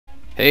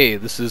Hey,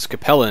 this is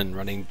Capellan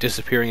running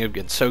Disappearing of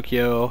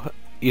Gensokyo,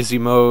 easy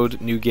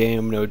mode, new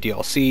game, no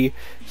DLC,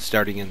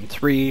 starting in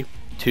 3,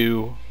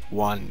 2,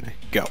 1,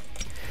 go.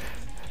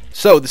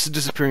 So, this is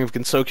Disappearing of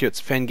Gensokyo. It's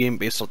a fan game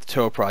based on the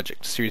Toho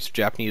Project, a series of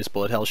Japanese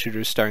bullet hell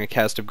shooters starring a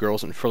cast of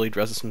girls in frilly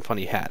dresses and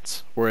funny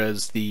hats.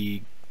 Whereas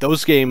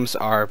those games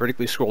are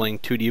vertically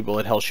scrolling 2D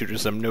bullet hell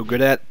shooters I'm no good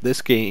at.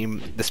 This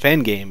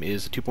fan game,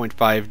 is a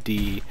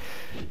 2.5D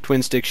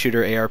twin stick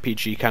shooter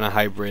ARPG kind of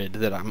hybrid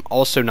that I'm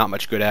also not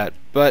much good at,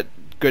 but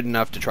good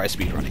enough to try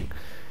speedrunning.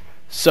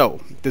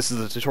 So, this is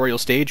a tutorial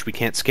stage, we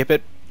can't skip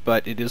it,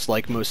 but it is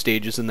like most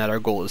stages in that our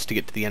goal is to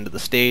get to the end of the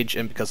stage,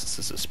 and because this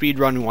is a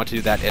speedrun, we want to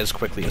do that as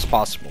quickly as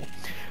possible.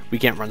 We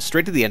can't run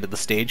straight to the end of the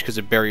stage because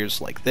of barriers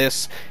like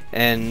this,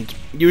 and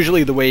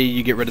usually the way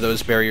you get rid of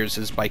those barriers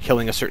is by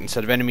killing a certain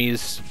set of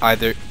enemies,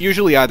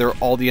 usually either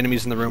all the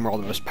enemies in the room or all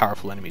the most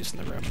powerful enemies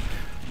in the room.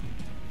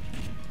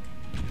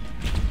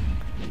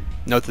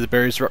 Note that the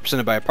barriers are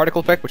represented by a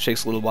particle effect, which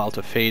takes a little while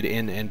to fade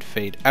in and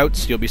fade out,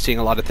 so you'll be seeing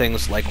a lot of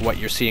things like what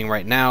you're seeing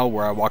right now,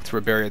 where I walk through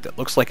a barrier that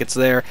looks like it's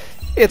there.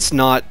 It's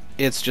not,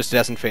 it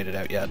hasn't faded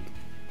out yet.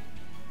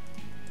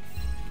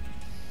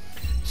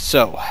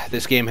 So,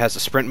 this game has a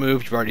sprint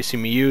move you've already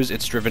seen me use.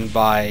 It's driven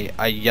by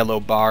a yellow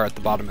bar at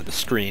the bottom of the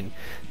screen.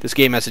 This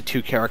game has a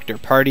 2-character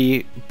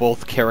party.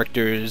 Both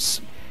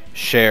characters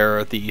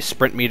share the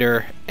sprint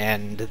meter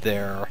and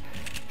their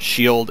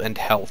shield and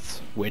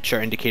health, which are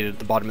indicated at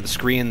the bottom of the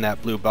screen.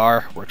 That blue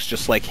bar works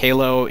just like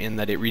Halo in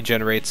that it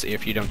regenerates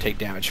if you don't take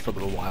damage for a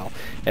little while,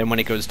 and when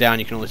it goes down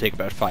you can only take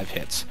about 5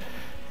 hits.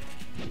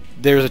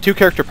 There's a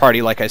 2-character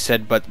party, like I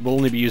said, but we'll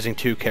only be using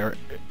two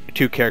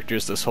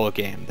characters this whole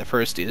game. The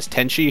first is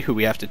Tenchi, who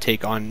we have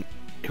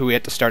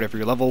to start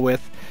every level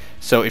with.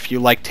 So if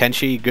you like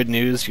Tenchi, good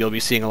news, you'll be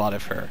seeing a lot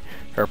of her.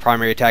 Her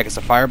primary attack is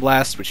a Fire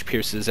Blast, which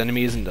pierces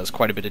enemies and does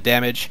quite a bit of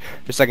damage.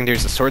 Her secondary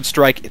is a Sword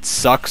Strike. It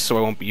sucks, so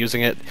I won't be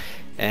using it.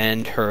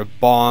 And her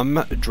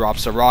Bomb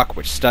drops a rock,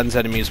 which stuns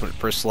enemies when it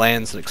first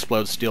lands and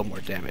explodes to deal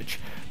more damage.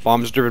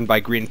 Bombs are driven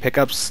by green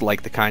pickups,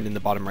 like the kind in the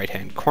bottom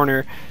right-hand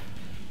corner.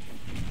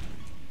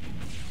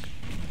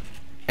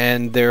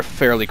 And they're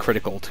fairly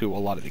critical to a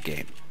lot of the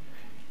game.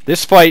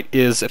 This fight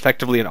is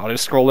effectively an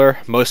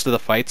auto-scroller. Most of the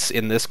fights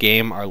in this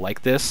game are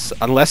like this.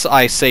 Unless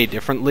I say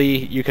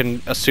differently, you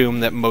can assume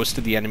that most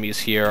of the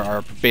enemies here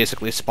are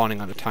basically spawning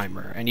on a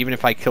timer, and even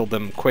if I kill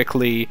them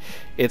quickly,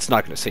 it's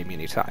not going to save me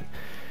any time.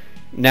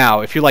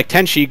 Now, if you like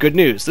Tenchi, good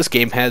news, this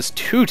game has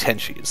 2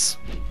 Tenchis.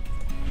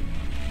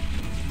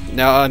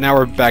 Now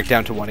we're back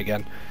down to 1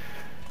 again.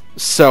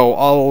 So,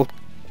 I'll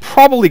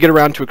probably get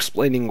around to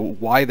explaining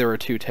why there are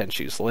 2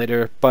 Tenchis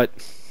later, but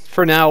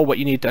for now, what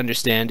you need to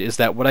understand is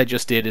that what I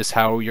just did is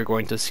how you're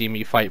going to see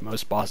me fight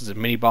most bosses and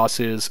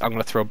mini-bosses. I'm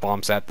going to throw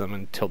bombs at them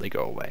until they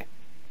go away.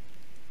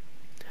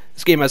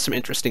 This game has some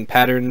interesting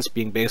patterns,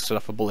 being based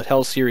off a bullet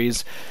hell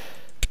series,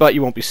 but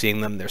you won't be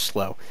seeing them, they're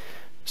slow.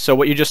 So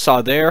what you just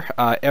saw there,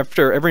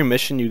 after every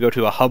mission you go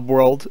to a hub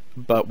world,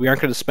 but we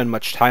aren't going to spend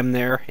much time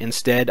there.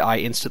 Instead, I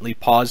instantly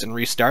pause and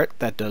restart.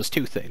 That does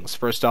 2 things.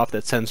 First off,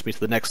 that sends me to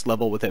the next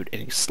level without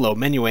any slow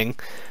menuing,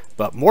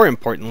 but more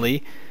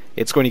importantly,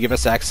 it's going to give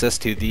us access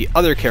to the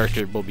other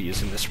character we'll be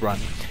using this run.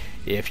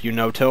 If you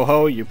know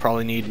Toho, you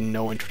probably need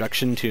no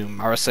introduction to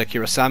Marisa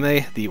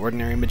Kirasame, the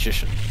Ordinary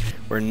Magician.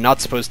 We're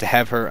not supposed to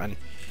have her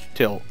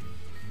until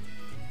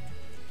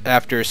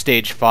after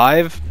stage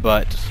 5,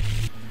 but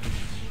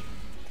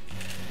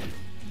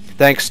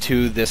thanks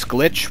to this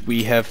glitch,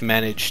 we have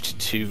managed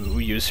to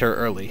use her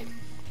early.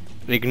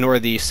 Ignore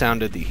the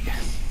sound of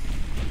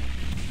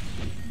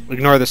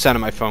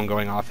my phone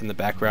going off in the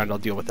background. I'll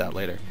deal with that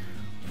later.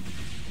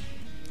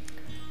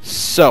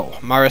 So,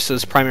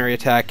 Marisa's primary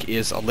attack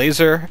is a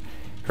laser.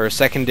 Her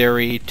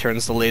secondary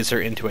turns the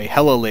laser into a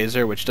Hello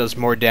Laser, which does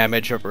more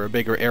damage over a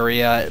bigger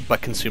area,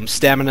 but consumes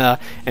stamina,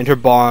 and her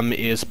bomb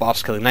is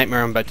Boss Killing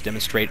Nightmare. I'm about to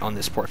demonstrate on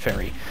this poor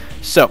fairy.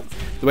 So,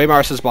 the way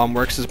Marisa's bomb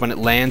works is when it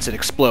lands, it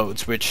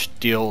explodes, which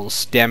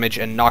deals damage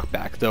and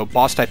knockback, though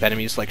boss-type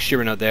enemies like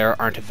Shirano there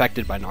aren't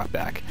affected by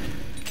knockback.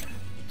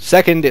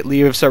 Second, it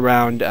leaves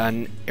around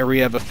an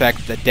area of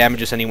effect that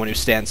damages anyone who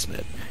stands in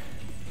it.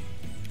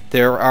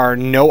 There are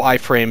no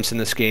iframes in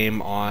this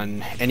game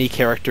on any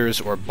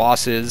characters or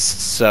bosses,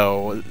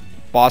 so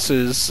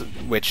bosses,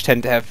 which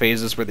tend to have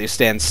phases where they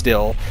stand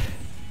still,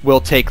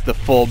 will take the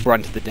full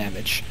brunt of the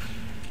damage.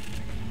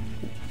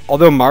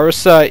 Although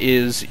Marisa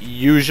is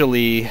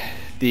usually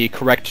the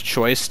correct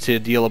choice to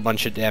deal a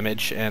bunch of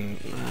damage, and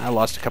I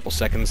lost a couple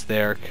seconds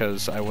there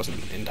because I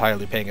wasn't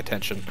entirely paying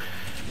attention.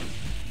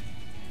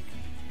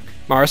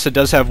 Marisa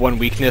does have one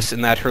weakness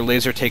in that her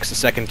laser takes a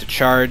second to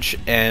charge,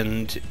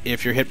 and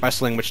if you're hit by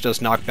something which does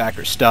knockback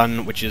or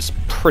stun, which is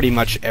pretty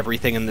much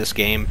everything in this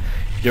game,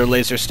 your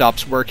laser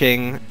stops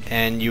working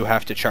and you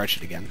have to charge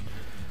it again.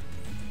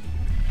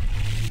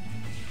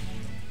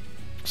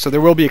 So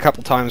there will be a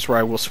couple times where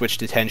I will switch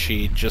to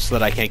Tenchi just so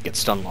that I can't get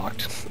stun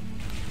locked.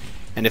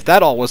 And if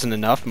that all wasn't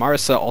enough,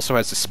 Marisa also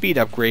has a speed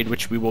upgrade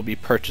which we will be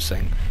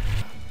purchasing.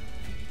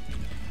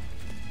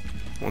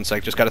 One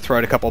sec, just got to throw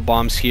out a couple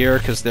bombs here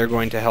because they're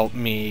going to help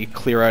me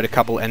clear out a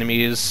couple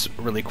enemies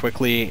really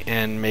quickly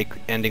and make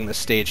ending the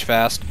stage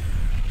fast.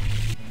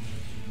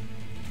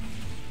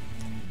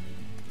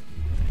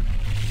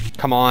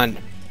 Come on.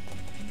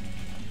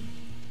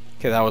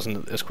 Okay, that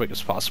wasn't as quick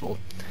as possible.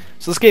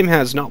 So this game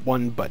has not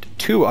one but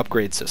two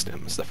upgrade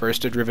systems. The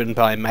first are driven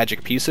by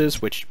magic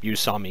pieces, which you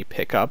saw me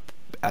pick up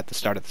at the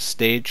start of the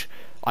stage.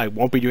 I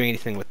won't be doing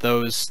anything with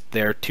those.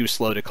 They're too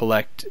slow to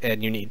collect,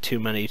 and you need too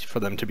many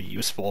for them to be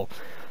useful.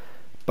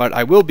 But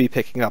I will be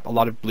picking up a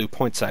lot of blue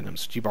points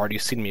items, which you've already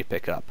seen me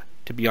pick up.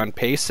 To be on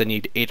pace, I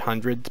need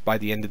 800 by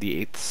the end of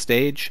the 8th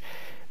stage.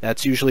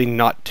 That's usually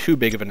not too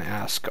big of an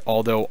ask,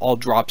 although all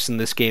drops in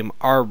this game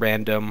are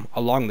random.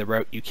 Along the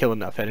route, you kill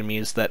enough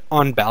enemies that,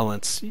 on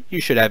balance, you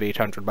should have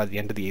 800 by the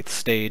end of the 8th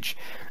stage,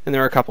 and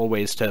there are a couple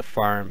ways to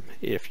farm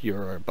if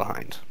you're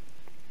behind.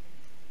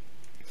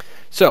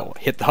 So,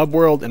 hit the hub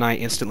world, and I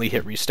instantly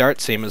hit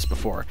restart, same as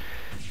before.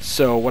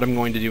 So what I'm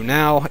going to do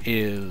now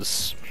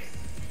is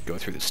go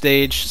through the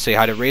stage, say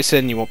hi to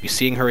Racin, you won't be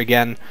seeing her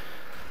again.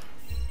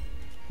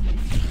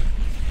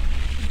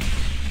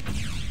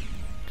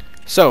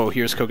 So,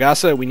 here's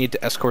Kogasa, we need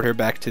to escort her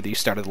back to the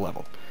start of the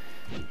level.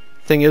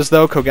 Thing is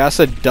though,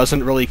 Kogasa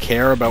doesn't really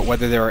care about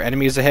whether there are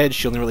enemies ahead,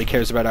 she only really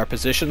cares about our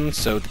position,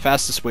 so the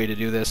fastest way to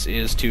do this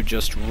is to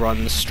just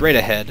run straight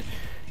ahead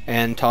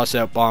and toss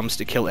out bombs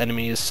to kill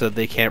enemies so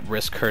they can't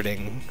risk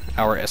hurting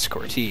our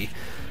escortee.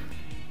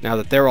 Now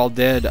that they're all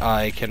dead,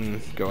 I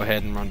can go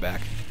ahead and run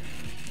back.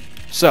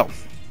 So,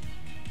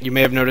 you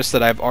may have noticed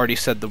that I've already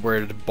said the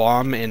word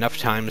bomb enough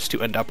times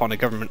to end up on a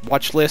government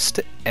watch list,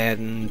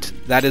 and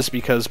that is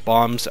because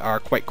bombs are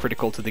quite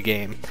critical to the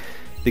game.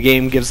 The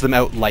game gives them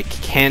out like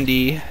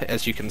candy,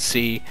 as you can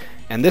see,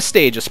 and this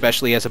stage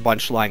especially has a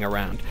bunch lying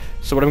around.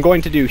 So what I'm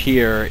going to do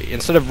here,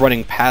 instead of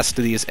running past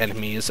these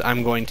enemies,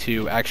 I'm going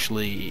to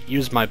actually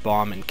use my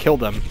bomb and kill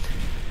them.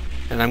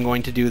 And I'm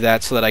going to do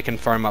that so that I can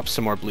farm up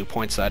some more blue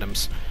points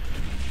items.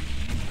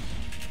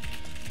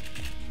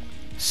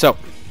 So,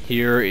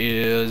 here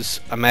is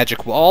a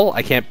magic wall.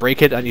 I can't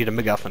break it, I need a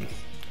MacGuffin.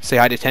 Say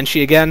hi to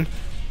Tenshi again.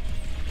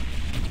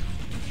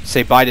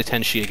 Say bye to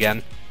Tenshi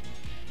again.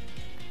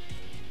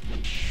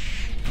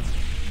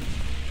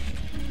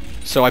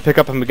 So I pick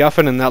up a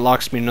MacGuffin, and that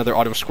locks me in another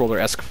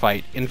auto-scroller-esque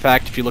fight. In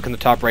fact, if you look in the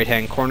top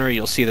right-hand corner,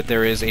 you'll see that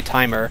there is a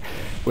timer,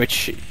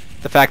 which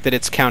the fact that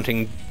it's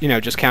counting,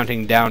 just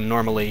counting down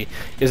normally,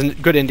 is a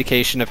good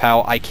indication of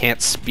how I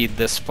can't speed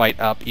this fight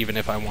up even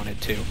if I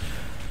wanted to.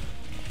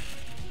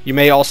 You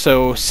may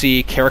also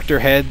see character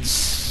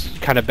heads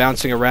kind of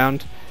bouncing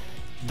around.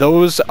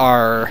 Those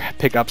are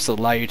pickups that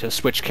allow you to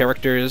switch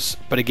characters,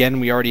 but again,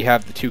 we already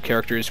have the two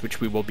characters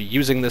which we will be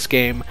using this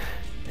game,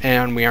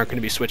 and we aren't going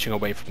to be switching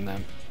away from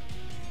them.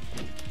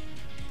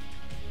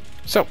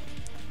 So,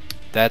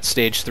 that's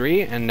stage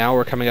 3, and now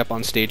we're coming up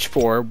on stage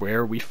 4,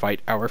 where we fight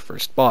our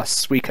first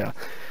boss, Suika.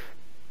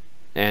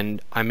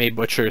 And I may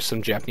butcher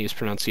some Japanese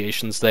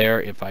pronunciations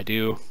there. If I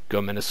do,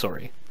 go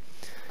Minnesori.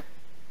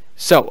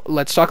 So,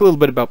 let's talk a little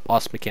bit about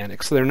boss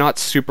mechanics. They're not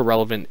super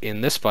relevant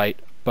in this fight,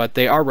 but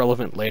they are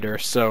relevant later,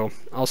 so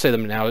I'll say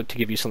them now to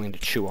give you something to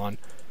chew on.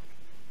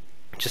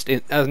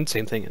 Same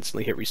thing,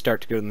 instantly hit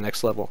restart to go to the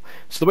next level.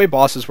 So the way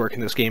bosses work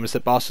in this game is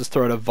that bosses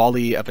throw out a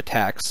volley of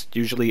attacks,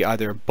 usually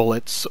either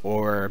bullets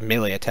or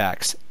melee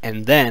attacks,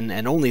 and then,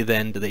 and only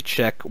then, do they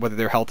check whether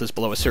their health is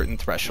below a certain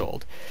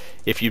threshold.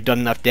 If you've done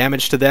enough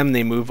damage to them,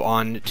 they move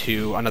on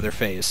to another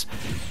phase.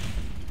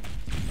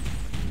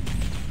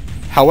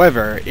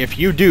 However, if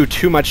you do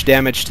too much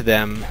damage to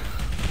them,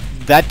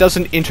 that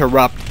doesn't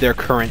interrupt their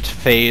current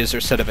phase or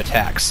set of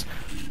attacks.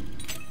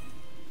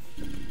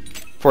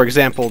 For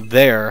example,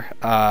 there,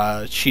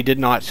 she did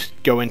not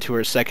go into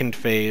her second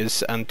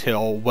phase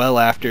until well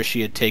after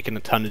she had taken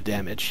a ton of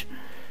damage.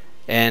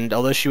 And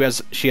although she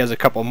has a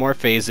couple more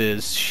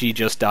phases, she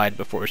just died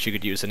before she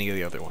could use any of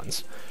the other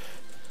ones.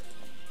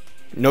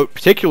 Note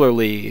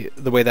particularly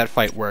the way that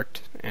fight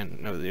worked,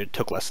 and it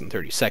took less than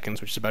 30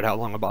 seconds, which is about how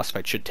long a boss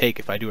fight should take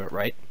if I do it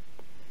right,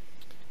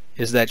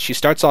 is that she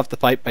starts off the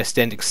fight by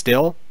standing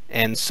still,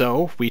 and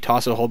so we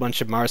toss a whole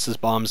bunch of Marisa's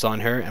bombs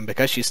on her, and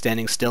because she's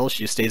standing still,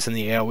 she stays in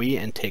the AoE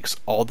and takes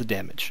all the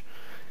damage.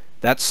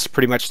 That's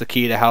pretty much the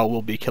key to how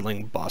we'll be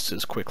killing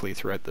bosses quickly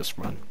throughout this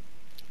run.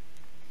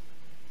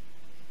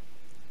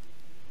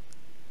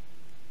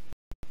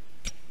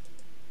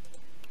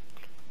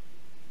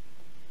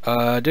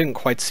 Didn't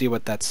quite see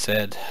what that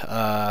said.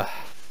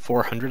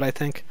 400, I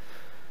think.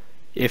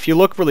 If you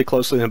look really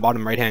closely in the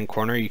bottom right-hand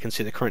corner, you can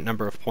see the current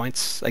number of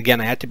points.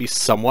 Again, I had to be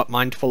somewhat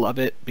mindful of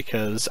it,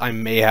 because I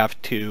may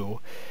have to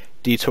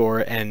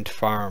detour and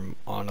farm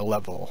on a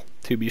level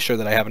to be sure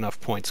that I have enough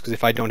points, because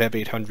if I don't have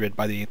 800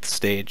 by the 8th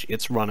stage,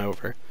 it's run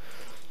over.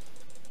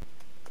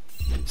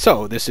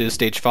 So, this is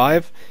stage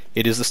 5.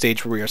 It is the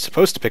stage where we are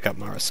supposed to pick up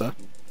Marisa.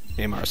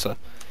 Hey, Marisa.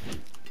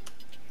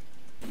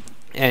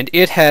 And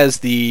it has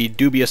the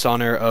dubious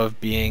honor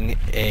of being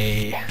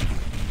a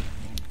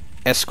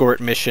escort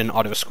mission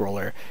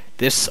auto-scroller.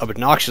 This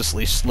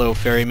obnoxiously slow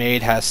ferry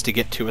maid has to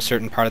get to a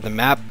certain part of the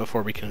map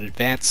before we can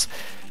advance,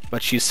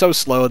 but she's so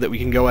slow that we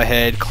can go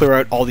ahead, clear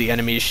out all the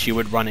enemies she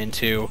would run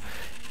into,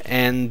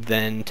 and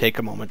then take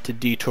a moment to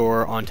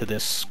detour onto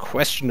this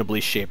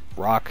questionably shaped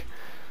rock.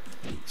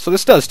 So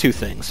this does two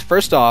things.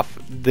 First off,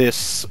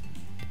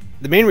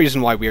 the main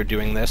reason why we are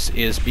doing this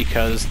is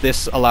because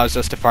this allows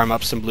us to farm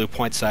up some blue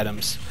points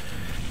items.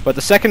 But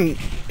the second,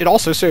 it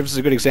also serves as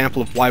a good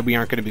example of why we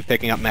aren't going to be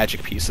picking up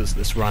magic pieces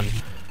this run.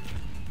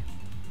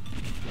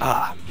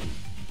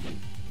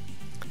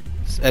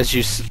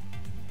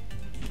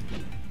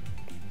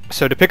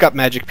 So to pick up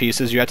magic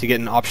pieces, you have to get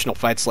in optional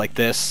fights like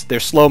this.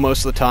 They're slow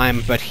most of the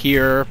time, but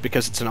here,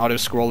 because it's an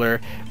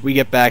auto-scroller, we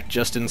get back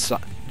just in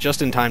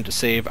time to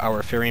save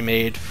our fairy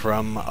maid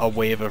from a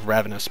wave of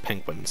ravenous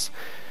penguins.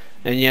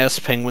 And yes,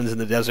 penguins in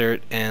the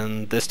desert,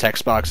 and this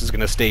text box is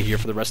going to stay here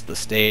for the rest of the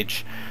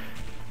stage.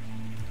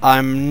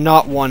 I'm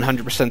not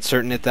 100%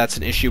 certain if that's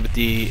an issue with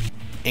the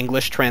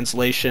English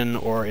translation,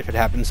 or if it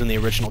happens in the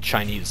original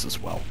Chinese as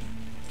well.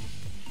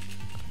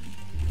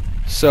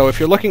 So if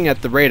you're looking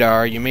at the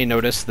radar, you may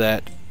notice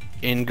that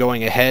in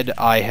going ahead,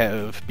 I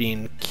have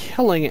been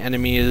killing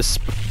enemies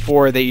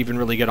before they even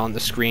really get on the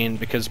screen,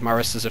 because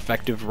Maris's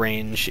effective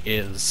range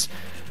is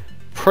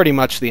pretty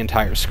much the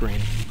entire screen.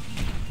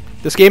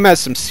 This game has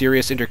some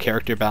serious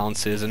inter-character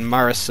balances, and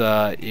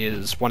Marisa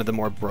is one of the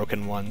more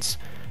broken ones.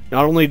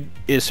 Not only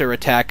is her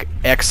attack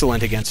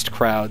excellent against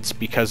crowds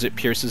because it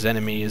pierces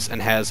enemies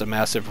and has a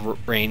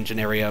massive range and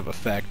area of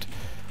effect,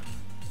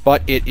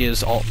 but it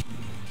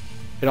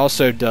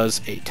also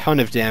does a ton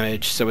of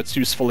damage, so it's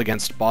useful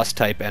against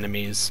boss-type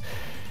enemies,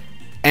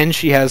 and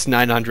she has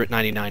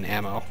 999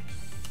 ammo.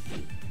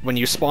 When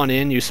you spawn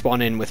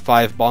in with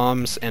 5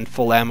 bombs and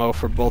full ammo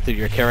for both of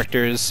your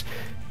characters,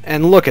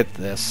 and look at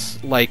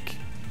this, like,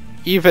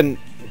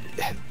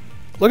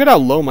 look at how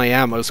low my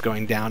ammo's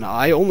going down.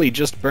 I only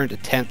just burned a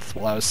 10th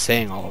while I was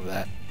saying all of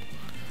that.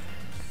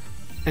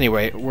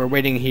 Anyway, we're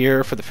waiting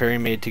here for the fairy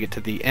maid to get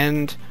to the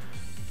end.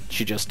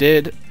 She just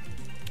did.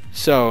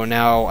 So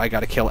now I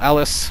gotta kill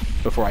Alice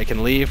before I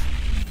can leave.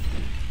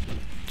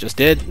 Just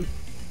did.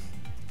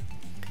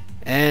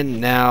 And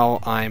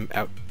now I'm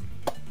out.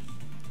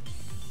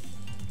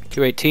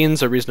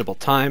 2:18's a reasonable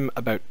time.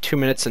 About 2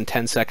 minutes and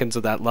 10 seconds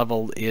of that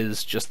level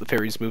is just the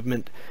fairy's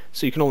movement,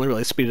 so you can only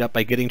really speed it up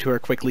by getting to her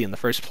quickly in the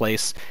first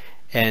place,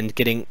 and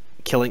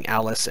killing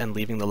Alice and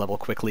leaving the level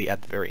quickly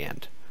at the very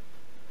end.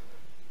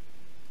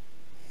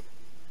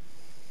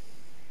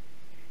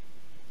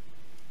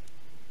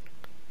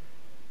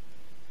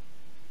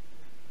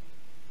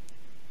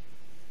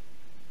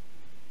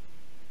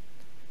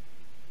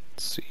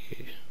 Let's see.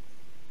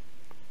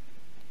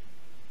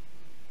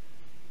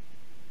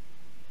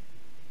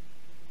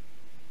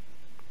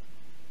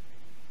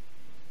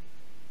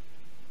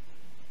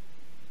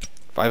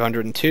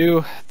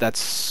 502,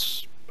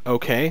 that's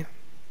okay.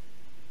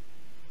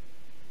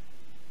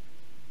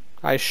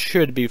 I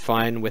should be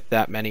fine with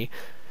that many,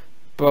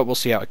 but we'll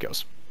see how it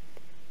goes.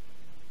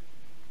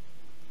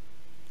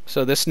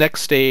 So this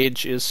next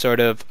stage is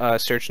sort of a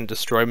search and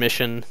destroy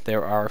mission.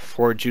 There are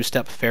 4 juiced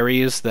up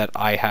fairies that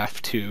I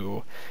have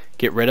to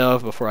get rid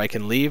of before I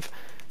can leave,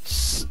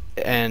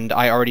 and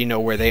I already know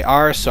where they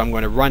are, so I'm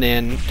going to run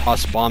in,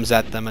 toss bombs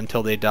at them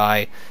until they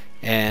die,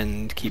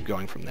 and keep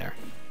going from there.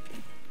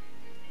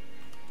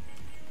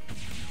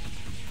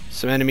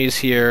 Some enemies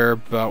here,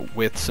 but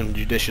with some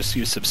judicious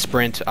use of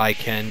sprint, I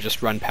can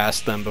just run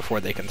past them before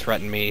they can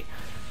threaten me.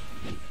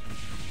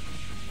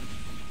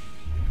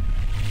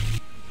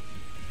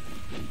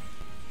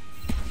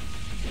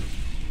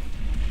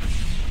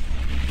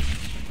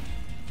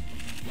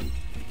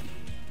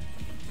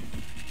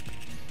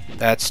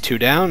 That's 2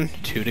 down,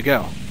 2 to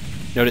go.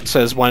 Note it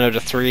says 1 out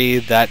of 3,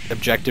 that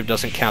objective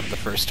doesn't count the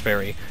first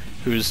fairy,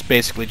 who's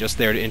basically just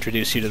there to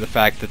introduce you to the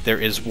fact that there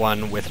is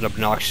one with an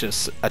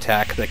obnoxious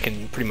attack that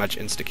can pretty much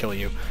insta-kill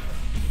you.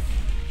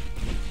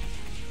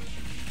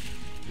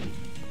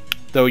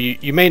 Though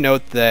you may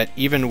note that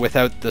even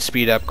without the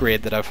speed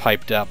upgrade that I've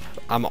hyped up,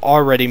 I'm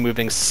already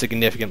moving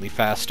significantly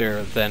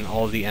faster than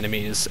all of the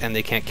enemies, and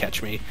they can't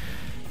catch me.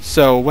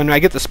 So when I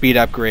get the speed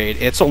upgrade,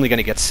 it's only going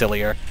to get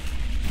sillier.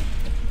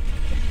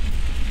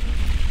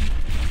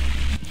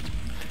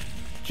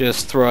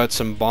 Just throw out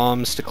some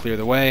bombs to clear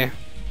the way.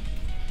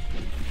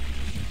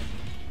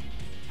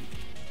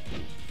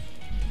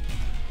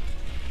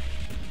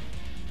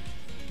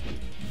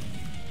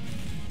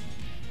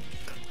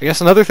 I guess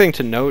another thing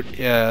to note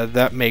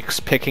that makes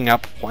picking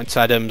up points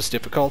items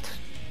difficult,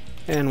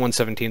 and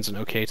 1:17's an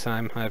okay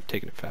time, I've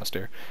taken it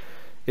faster,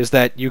 is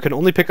that you can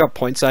only pick up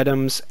points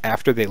items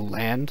after they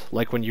land.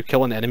 Like when you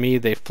kill an enemy,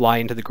 they fly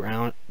into the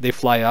ground, they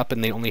fly up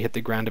and they only hit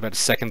the ground about a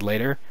second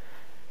later.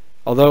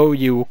 Although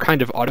you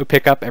kind of auto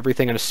pick up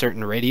everything in a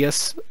certain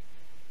radius,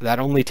 that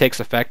only takes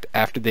effect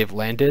after they've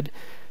landed.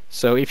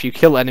 So if you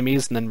kill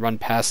enemies and then run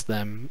past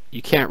them,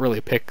 you can't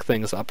really pick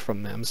things up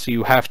from them, so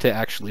you have to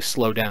actually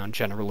slow down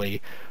generally,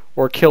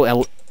 or kill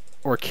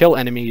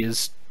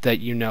enemies that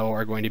you know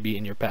are going to be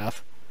in your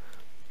path.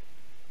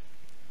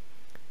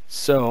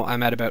 So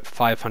I'm at about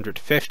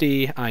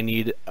 550. I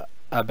need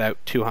about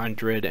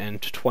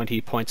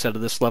 220 points out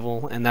of this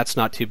level, and that's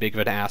not too big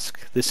of an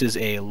ask. This is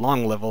a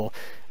long level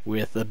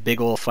with a big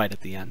ol' fight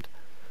at the end.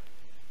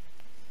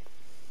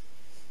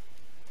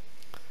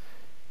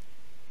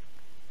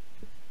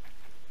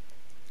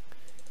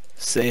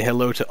 Say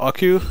hello to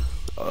Aku.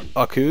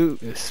 Aku,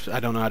 I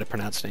don't know how to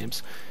pronounce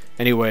names.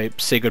 Anyway,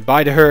 say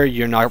goodbye to her.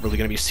 You're not really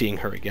going to be seeing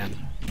her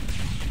again.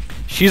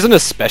 She's an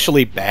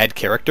especially bad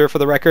character, for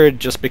the record,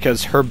 just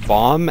because her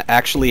bomb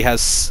actually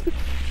does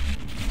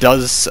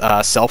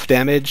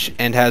self-damage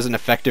and has an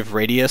effective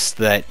radius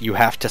that you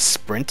have to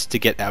sprint to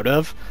get out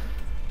of.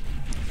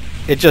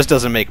 It just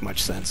doesn't make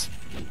much sense.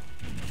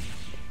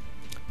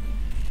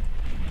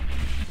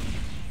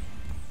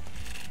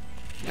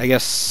 I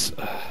guess...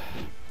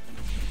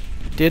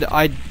 did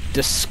I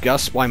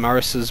discuss why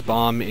Maris's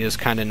bomb is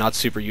kind of not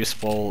super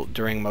useful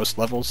during most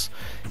levels?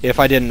 If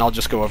I didn't, I'll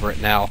just go over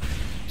it now.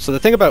 So the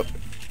thing about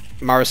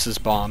Maris's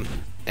bomb,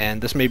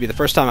 and this may be the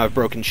first time I've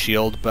broken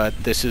shield, but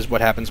this is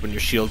what happens when your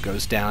shield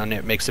goes down.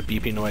 It makes a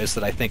beeping noise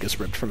that I think is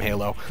ripped from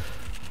Halo.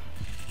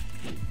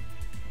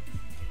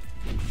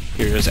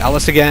 Here's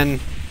Alice again,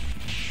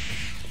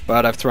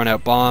 but I've thrown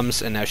out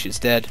bombs and now she's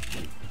dead.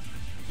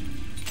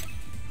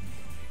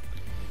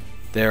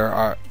 There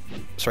are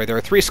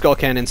 3 skull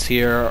cannons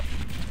here.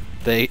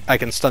 I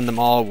can stun them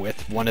all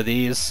with one of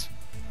these.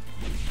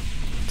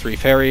 3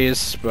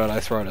 fairies, but I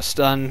throw out a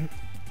stun.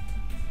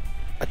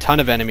 A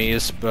ton of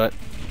enemies, but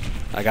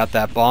I got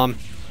that bomb.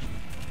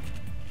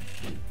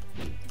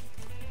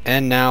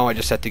 And now I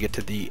just have to get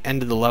to the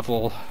end of the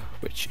level,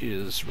 which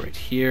is right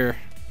here.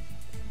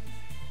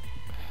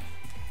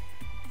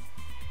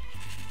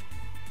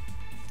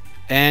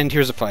 And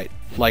here's a fight.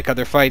 Like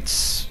other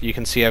fights, you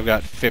can see I've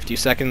got 50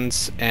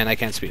 seconds, and I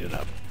can't speed it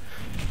up.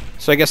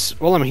 So I guess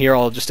while I'm here,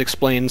 I'll just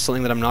explain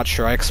something that I'm not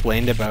sure I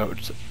explained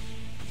about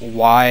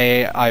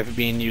why I've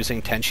been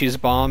using Tenshi's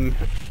bomb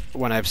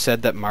when I've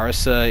said that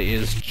Marisa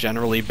is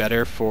generally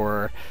better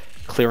for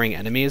clearing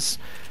enemies.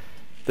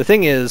 The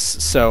thing is,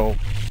 so,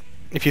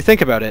 if you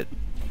think about it,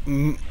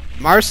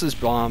 Marisa's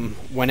bomb,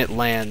 when it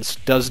lands,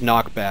 does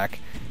knock back,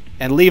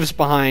 and leaves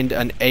behind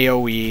an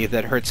AoE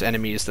that hurts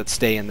enemies that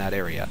stay in that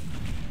area.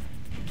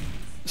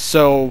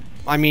 So,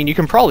 I mean, you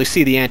can probably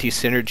see the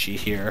anti-synergy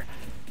here.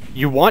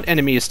 You want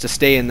enemies to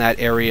stay in that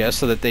area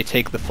so that they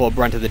take the full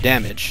brunt of the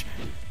damage,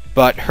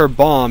 but her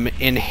bomb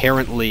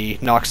inherently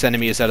knocks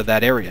enemies out of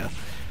that area.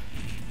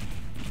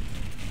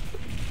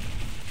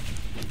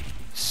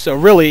 So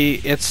really,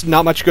 it's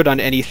not much good on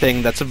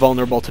anything that's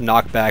vulnerable to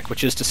knockback,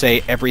 which is to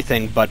say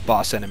everything but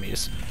boss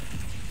enemies.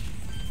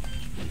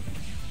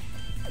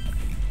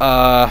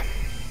 I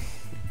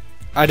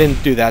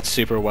didn't do that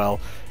super well.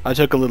 I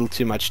took a little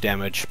too much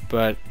damage,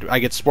 but I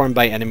get swarmed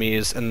by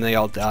enemies and they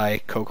all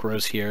die.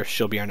 Kokoro's here,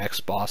 she'll be our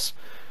next boss.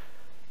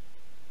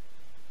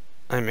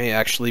 I may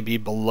actually be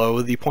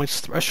below the points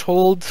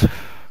threshold.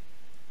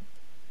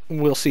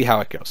 We'll see how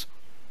it goes.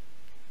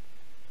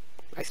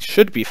 I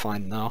should be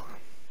fine though.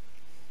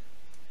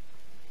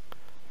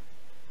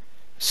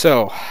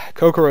 So,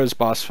 Kokoro's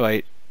boss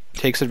fight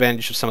takes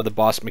advantage of some of the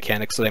boss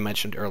mechanics that I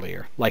mentioned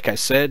earlier. Like I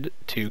said,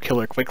 to kill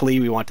her quickly,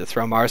 we want to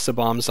throw Marisa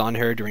bombs on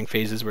her during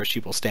phases where she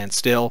will stand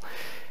still,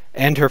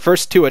 and her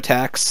first 2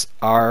 attacks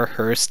are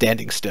her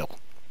standing still.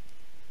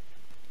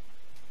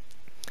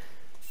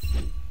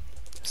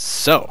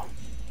 So,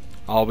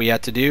 all we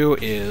have to do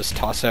is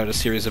toss out a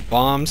series of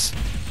bombs,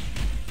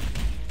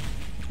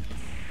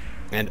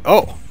 and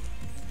oh!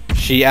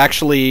 She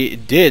actually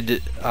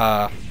did,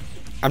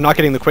 I'm not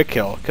getting the quick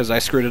kill, because I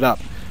screwed it up.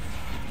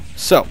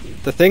 So,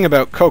 the thing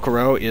about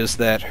Kokoro is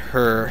that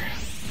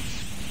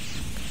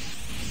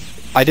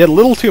I did a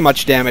little too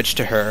much damage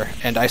to her,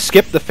 and I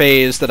skipped the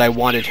phase that I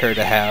wanted her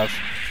to have,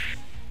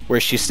 where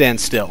she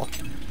stands still.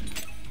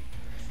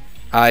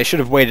 I should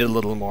have waited a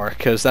little more,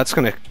 because that's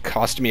going to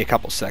cost me a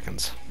couple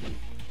seconds.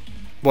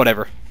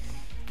 Whatever.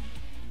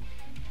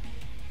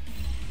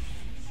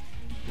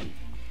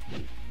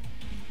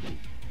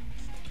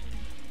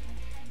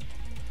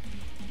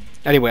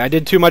 Anyway, I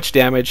did too much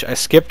damage. I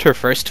skipped her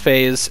first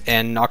phase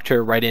and knocked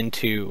her right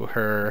into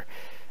her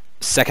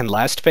second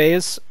last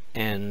phase,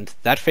 and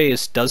that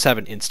phase does have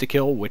an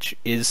insta-kill, which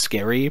is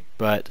scary,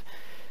 but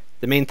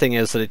the main thing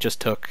is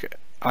that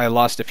I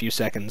lost a few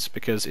seconds,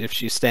 because if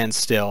she stands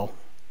still,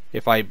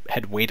 if I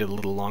had waited a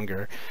little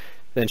longer,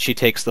 then she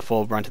takes the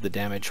full brunt of the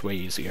damage way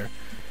easier.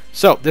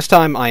 So, this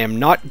time I am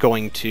not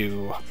going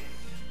to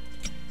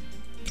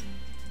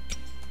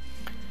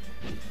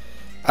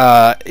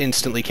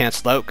instantly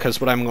cancel out, because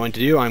what I'm going to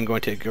do, I'm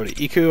going to go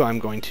to Iku, I'm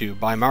going to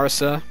buy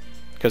Marisa,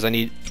 because I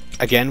need,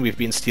 again, we've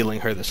been stealing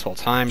her this whole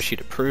time,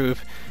 she'd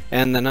approve,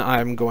 and then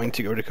I'm going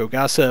to go to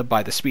Kogasa,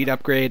 buy the speed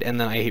upgrade, and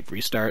then I hit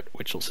restart,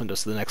 which will send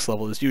us to the next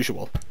level as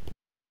usual.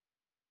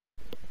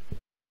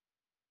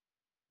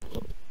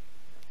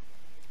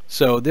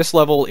 So this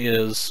level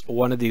is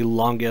one of the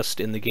longest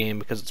in the game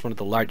because it's one of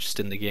the largest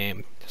in the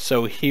game,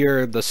 so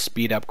here the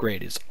speed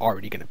upgrade is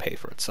already going to pay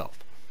for itself.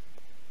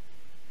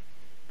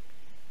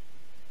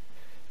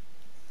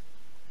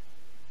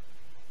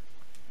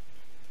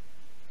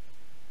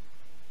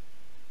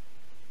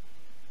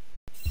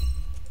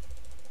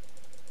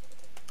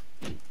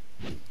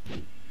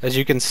 As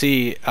you can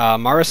see,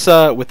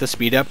 Marisa with the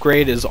speed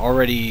upgrade is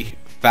already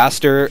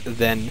faster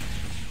than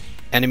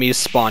enemies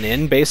spawn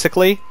in,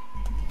 basically.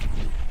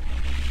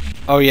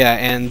 Oh yeah,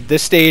 and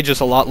this stage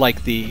is a lot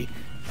like the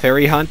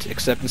fairy hunt,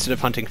 except instead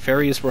of hunting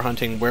fairies, we're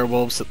hunting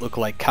werewolves that look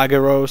like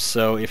Kagero,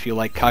 so if you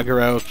like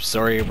Kagero,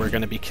 sorry, we're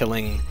going to be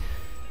killing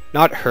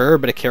not her,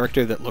 but a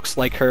character that looks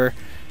like her.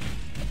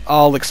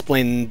 I'll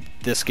explain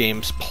this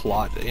game's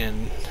plot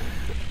in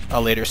a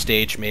later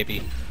stage,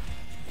 maybe.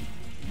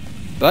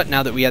 But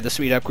now that we had the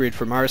speed upgrade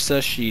for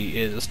Marisa, she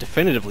is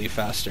definitively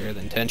faster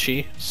than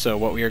Tenchi, so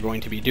what we are going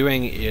to be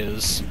doing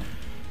is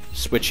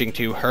switching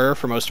to her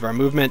for most of our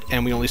movement,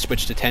 and we only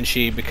switch to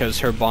Tenchi because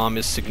her bomb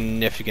is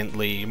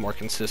significantly more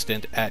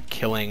consistent at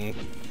killing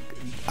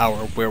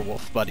our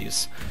werewolf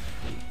buddies.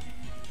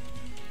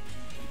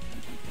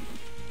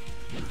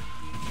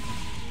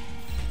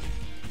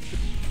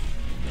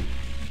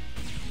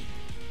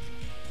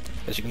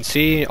 As you can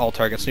see, all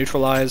targets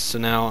neutralized, so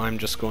now I'm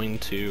just going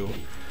to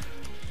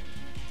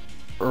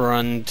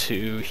run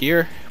to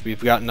here.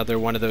 We've got another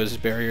one of those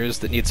barriers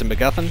that needs a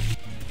MacGuffin,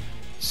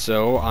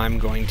 so I'm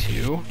going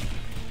to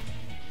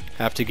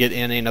have to get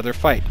in another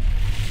fight.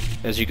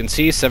 As you can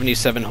see,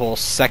 77 whole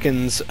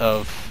seconds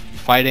of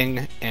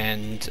fighting,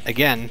 and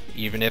again,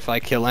 even if I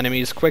kill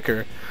enemies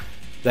quicker,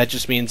 that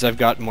just means I've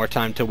got more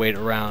time to wait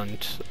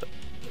around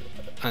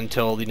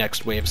until the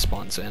next wave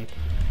spawns in.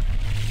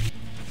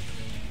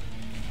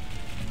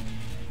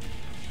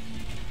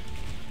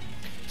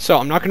 So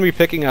I'm not going to be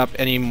picking up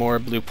any more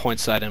blue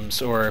points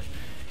items, or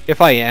if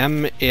I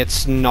am,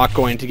 it's not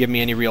going to give me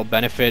any real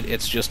benefit.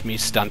 It's just me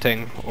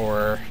stunting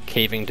or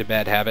caving to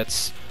bad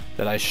habits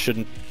that I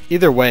shouldn't.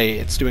 Either way,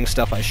 it's doing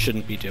stuff I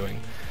shouldn't be doing.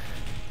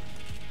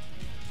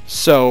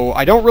 So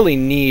I don't really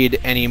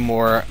need any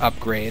more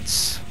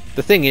upgrades.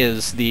 The thing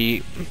is,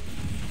 the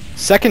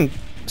second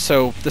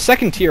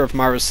tier of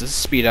Marisa's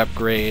speed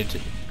upgrade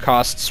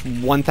costs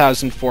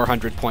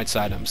 1,400 points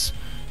items.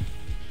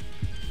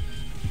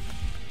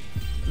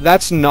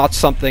 That's not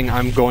something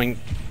I'm going,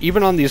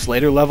 even on these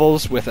later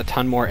levels with a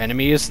ton more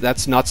enemies,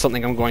 that's not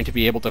something I'm going to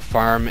be able to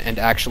farm and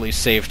actually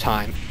save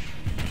time.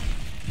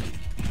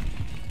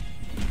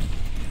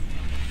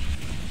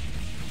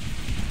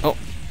 Oh.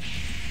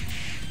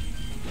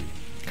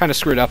 Kind of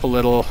screwed up a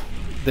little.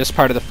 This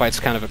part of the fight's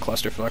kind of a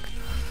clusterfuck.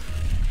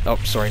 Oh,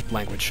 sorry,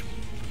 language.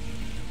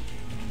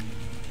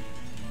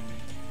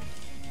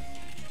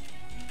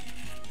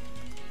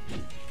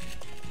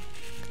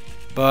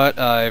 But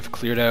I've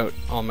cleared out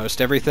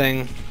almost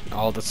everything.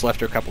 All that's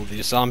left are a couple of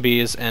these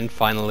zombies, and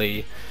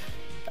finally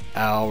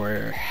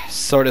our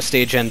sort of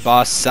stage end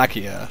boss,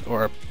 Sakya,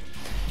 or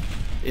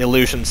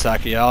Illusion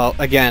Sakya.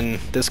 Again,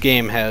 this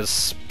game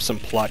has some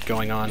plot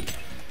going on.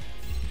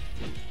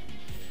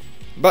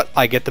 But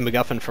I get the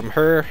MacGuffin from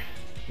her.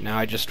 Now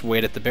I just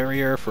wait at the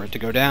barrier for it to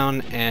go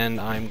down,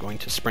 and I'm going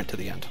to sprint to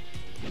the end.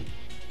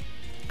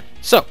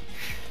 So,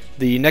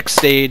 the next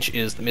stage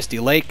is the Misty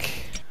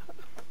Lake.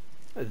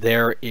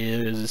 There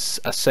is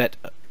a set.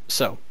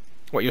 So,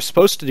 what you're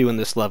supposed to do in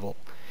this level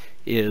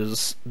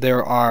is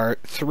there are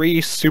 3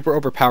 super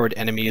overpowered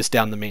enemies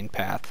down the main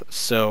path.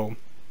 So,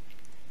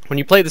 when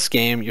you play this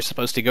game, you're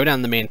supposed to go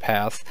down the main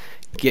path,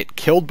 get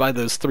killed by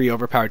those 3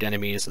 overpowered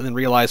enemies, and then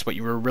realize what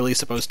you were really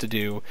supposed to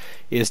do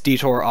is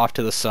detour off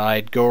to the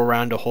side, go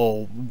around a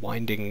whole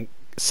winding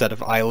set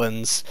of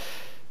islands.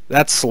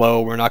 That's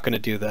slow, we're not going to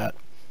do that.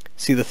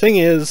 See, the thing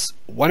is,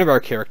 one of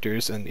our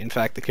characters, and in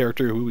fact the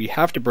character who we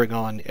have to bring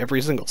on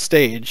every single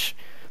stage,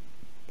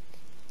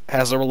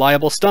 has a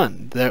reliable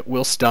stun that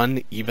will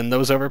stun even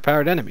those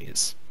overpowered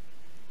enemies.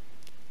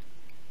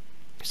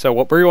 So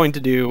what we're going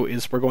to do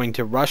is we're going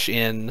to rush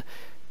in,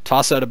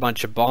 toss out a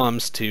bunch of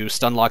bombs to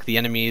stun lock the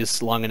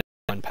enemies long enough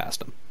to run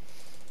past them.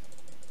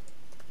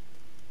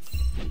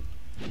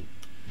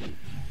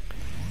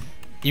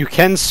 You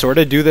can sort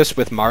of do this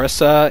with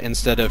Marisa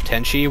instead of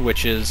Tenchi,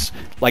 which is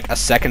like a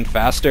second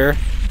faster,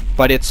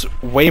 but it's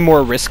way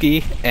more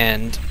risky,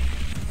 and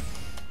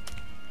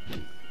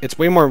it's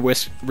way more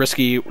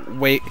risky, it's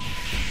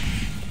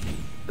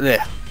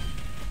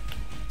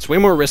way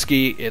more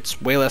risky,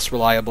 it's way less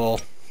reliable,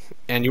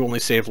 and you only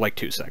save like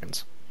 2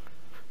 seconds.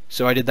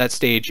 So I did that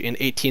stage in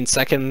 18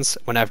 seconds.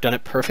 When I've done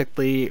it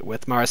perfectly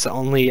with Marisa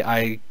only,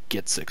 I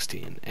get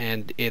 16,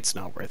 and it's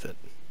not worth it.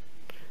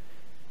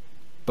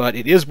 But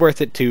it is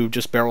worth it to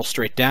just barrel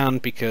straight down,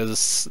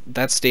 because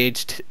that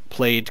stage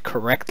played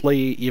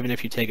correctly, even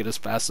if you take it as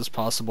fast as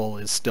possible,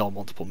 is still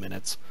multiple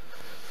minutes.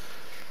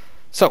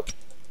 So,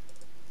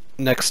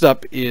 next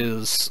up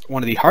is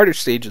one of the harder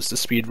stages to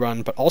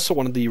speedrun, but also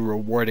one of the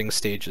rewarding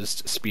stages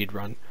to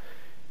speedrun.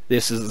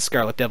 This is the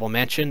Scarlet Devil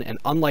Mansion, and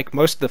unlike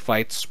most of the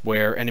fights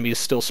where enemies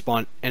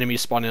spawn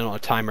in on a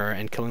timer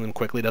and killing them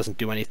quickly doesn't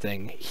do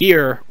anything,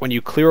 here, when you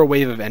clear a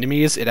wave of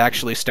enemies, it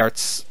actually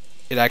spawns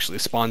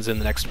in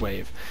the next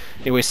wave.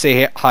 Anyway,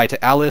 say hi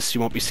to Alice. You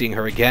won't be seeing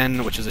her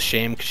again, which is a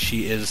shame because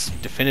she is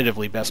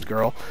definitively best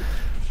girl.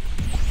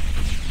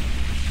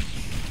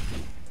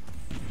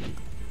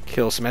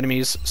 Kill some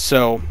enemies.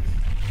 So,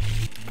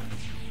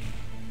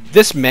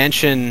 This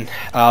mansion,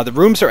 the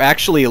rooms are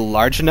actually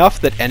large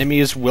enough that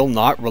enemies will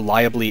not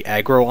reliably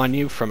aggro on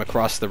you from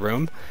across the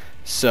room.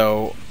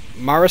 So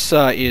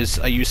Marisa is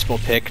a useful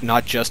pick,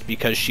 not just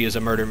because she is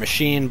a murder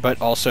machine,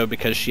 but also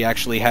because she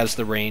actually has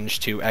the range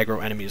to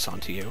aggro enemies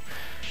onto you.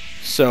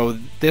 So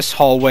this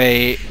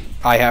hallway,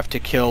 I have to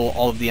kill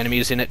all of the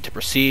enemies in it to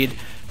proceed.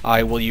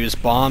 I will use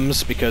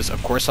bombs, because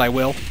of course I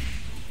will.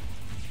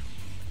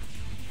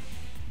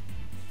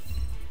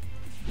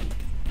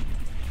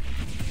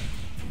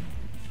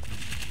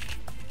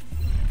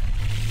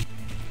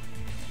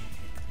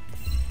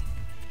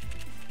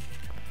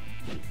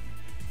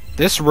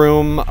 This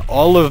room,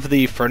 all of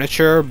the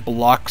furniture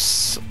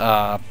blocks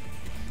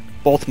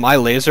both my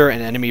laser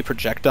and enemy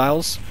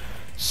projectiles.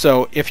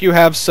 So if you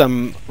have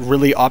some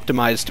really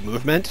optimized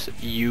movement,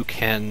 you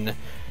can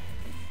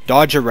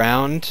dodge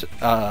around,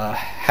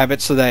 have it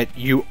so that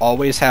you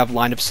always have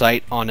line of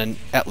sight on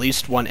at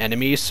least one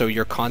enemy, so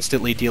you're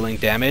constantly dealing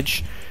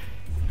damage,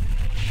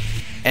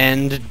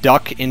 and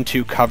duck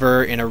into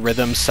cover in a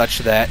rhythm such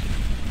that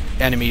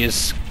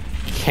enemies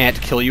can't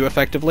kill you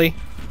effectively.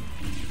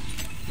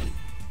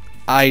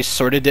 I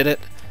sort of did it,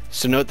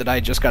 so note that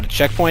I just got a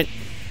checkpoint.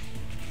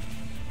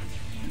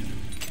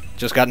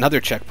 Just got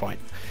another checkpoint.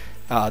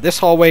 This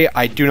hallway,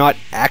 I do not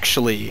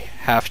actually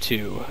have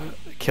to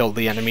kill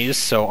the enemies,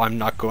 so I'm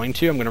not going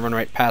to. I'm going to run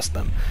right past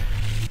them.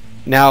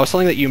 Now,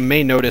 something that you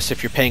may notice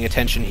if you're paying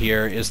attention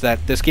here is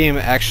that this game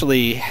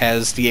actually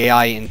has the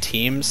AI in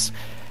teams.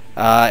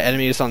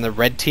 Enemies on the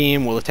red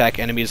team will attack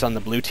enemies on the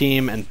blue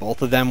team, and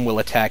both of them will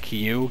attack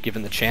you,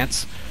 given the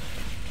chance.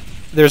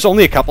 There's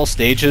only a couple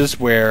stages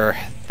where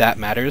that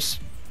matters.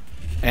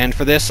 And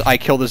for this, I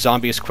kill the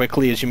zombies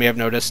quickly. As you may have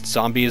noticed,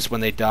 zombies, when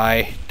they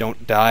die,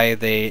 don't die.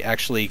 They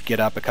actually get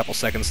up a couple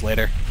seconds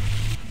later.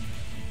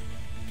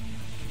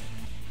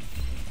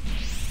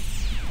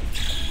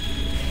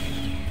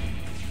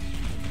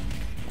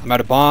 I'm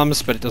out of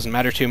bombs, but it doesn't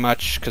matter too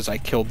much, because I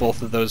kill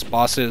both of those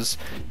bosses,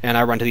 and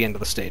I run to the end of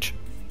the stage.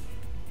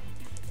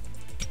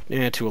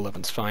 Yeah,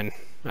 211's fine.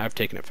 I've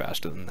taken it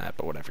faster than that,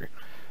 but whatever.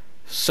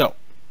 So,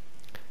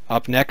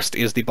 up next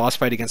is the boss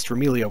fight against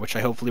Remilio, which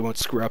I hopefully won't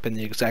screw up in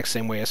the exact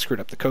same way I screwed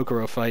up the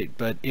Kokoro fight,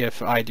 but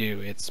if I do,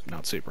 it's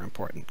not super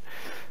important.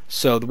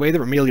 So the way the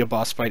Remilio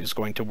boss fight is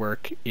going to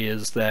work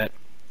is that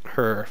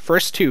her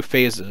first two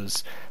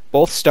phases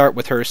both start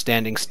with her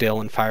standing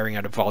still and firing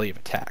out a volley of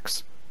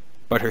attacks.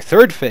 But her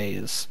third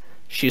phase,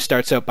 she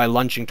starts out by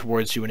lunging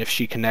towards you, and if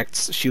she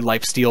connects, she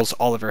life-steals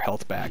all of her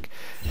health back.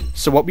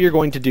 So what we are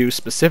going to do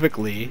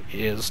specifically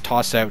is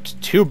toss out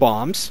 2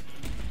 bombs,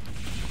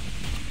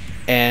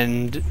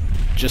 and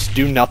just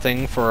do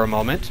nothing for a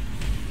moment.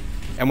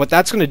 And what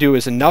that's going to do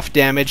is enough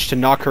damage to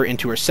knock her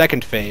into her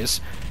second phase,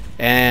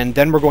 and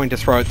then we're going to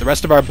throw out the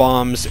rest of our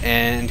bombs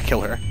and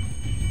kill her.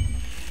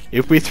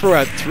 If we throw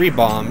out 3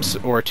 bombs,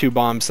 or 2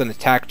 bombs then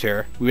attacked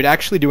her, we would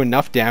actually do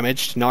enough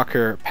damage to knock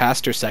her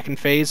past her second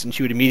phase, and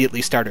she would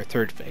immediately start her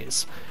third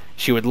phase.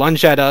 She would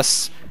lunge at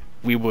us,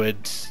 she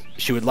would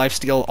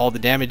lifesteal all the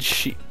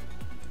damage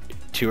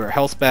to her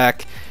health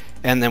back,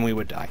 and then we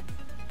would die.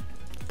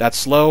 That's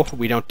slow,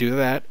 we don't do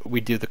that, we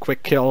do the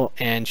quick kill,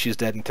 and she's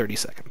dead in 30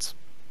 seconds.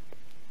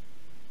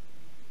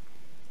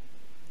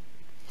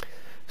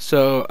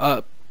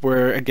 So,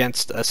 we're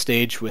against a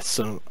stage with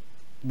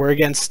we're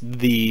against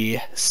the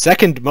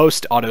second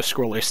most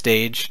auto-scroller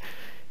stage,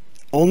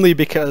 only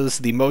because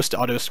the most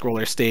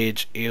auto-scroller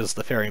stage is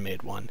the Fairy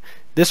Maid one.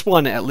 This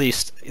one, at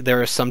least,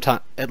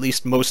 at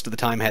least most of the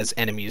time, has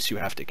enemies you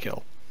have to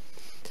kill.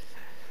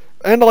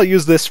 And I'll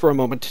use this for a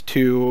moment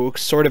to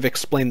sort of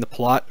explain the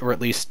plot, or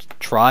at least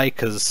try,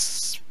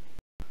 because...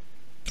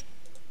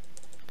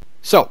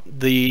 So,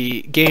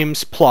 the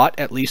game's plot,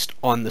 at least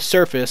on the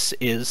surface,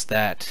 is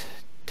that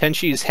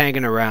Tenshi's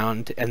hanging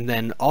around, and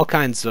then all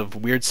kinds of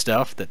weird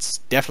stuff that's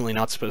definitely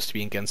not supposed to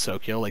be in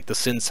Gensokyo, like the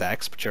Sin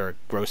Sacks, which are a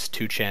gross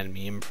 2chan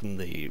meme from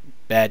the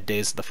bad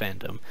days of the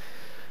fandom,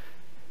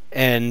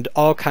 and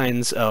all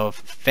kinds of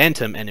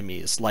phantom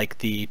enemies, like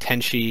the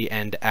Tenshi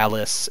and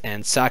Alice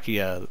and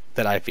Sakuya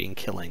that I've been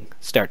killing,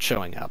 start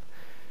showing up.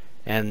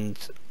 And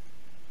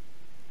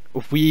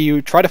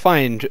we try to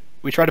find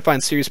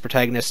series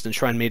protagonist and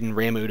Shrine Maiden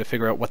Reimu to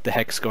figure out what the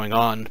heck's going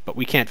on, but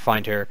we can't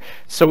find her,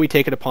 so we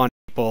take it upon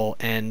people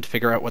and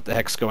figure out what the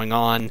heck's going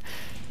on,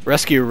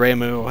 rescue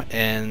Reimu,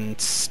 and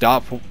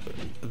stop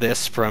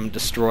this from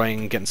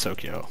destroying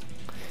Gensokyo.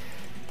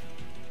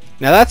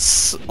 Now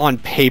that's on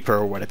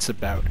paper what it's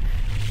about.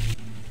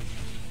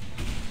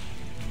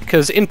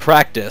 Because in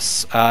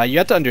practice, you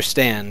have to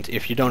understand,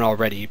 if you don't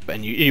already,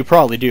 and you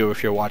probably do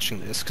if you're watching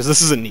this, because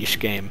this is a niche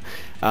game.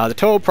 The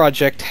Toho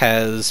project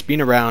has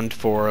been around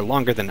for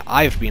longer than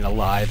I've been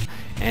alive,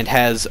 and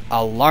has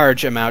a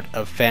large amount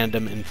of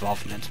fandom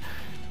involvement.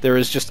 There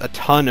is just a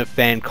ton of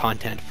fan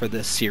content for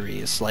this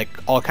series, like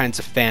all kinds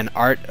of fan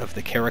art of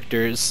the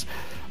characters,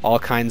 all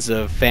kinds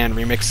of fan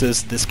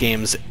remixes, this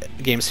game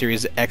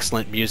series'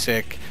 excellent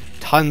music,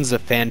 tons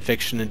of fan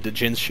fiction and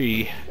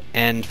doujinshi,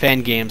 and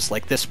fan games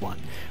like this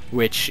one,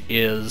 which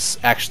is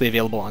actually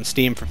available on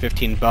Steam for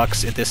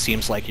 $15 if this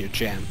seems like your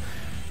jam.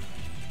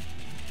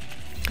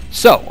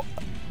 So,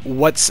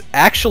 what's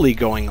actually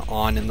going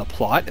on in the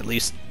plot, at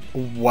least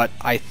what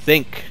I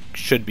think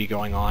should be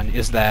going on,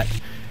 is that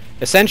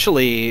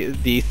essentially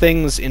the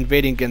things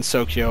invading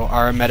Gensokyo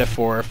are a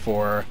metaphor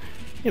for,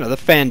 the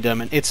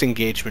fandom and its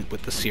engagement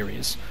with the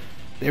series.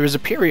 There was a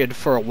period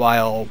for a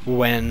while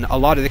when a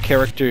lot of the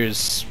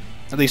characters,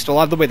 at least a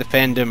lot of the way the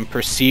fandom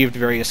perceived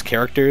various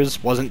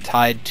characters, wasn't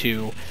tied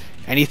to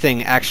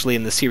anything actually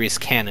in the series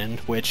canon,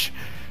 which,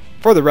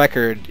 for the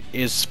record,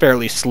 is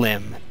fairly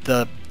slim.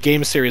 The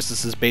game series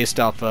this is based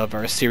off of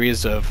are a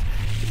series of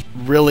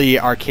really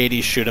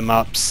arcadey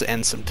shoot-'em-ups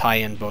and some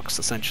tie-in books,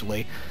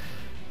 essentially.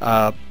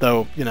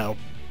 Though,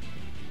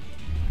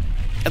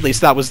 at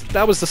least that was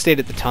the state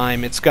at the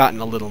time. It's gotten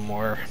a little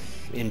more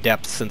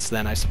in-depth since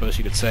then, I suppose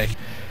you could say.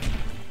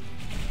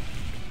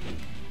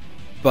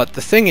 But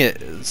the thing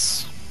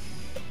is...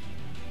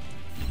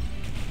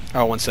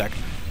 Oh, one sec.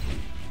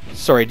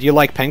 Sorry, do you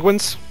like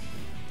penguins?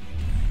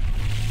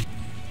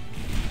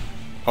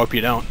 Hope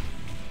you don't.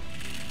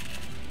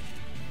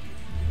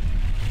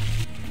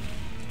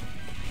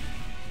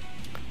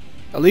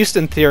 At least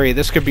in theory,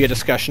 this could be a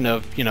discussion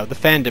of, the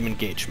fandom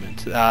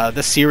engagement.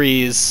 The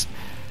series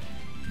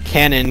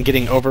canon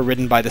getting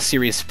overridden by the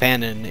series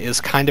fanon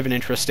is kind of an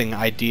interesting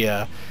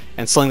idea,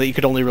 and something that you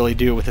could only really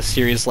do with a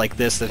series like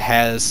this that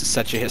has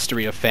such a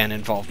history of fan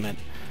involvement.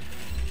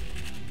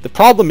 The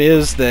problem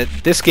is that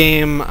this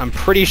game, I'm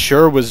pretty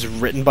sure, was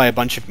written by a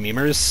bunch of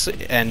memers,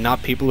 and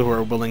not people who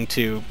are willing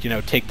to,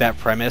 take that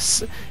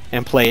premise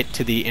and play it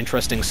to the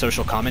interesting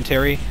social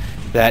commentary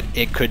that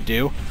it could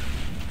do.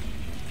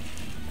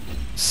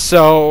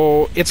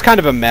 So, it's kind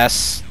of a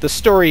mess. The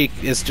story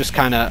is just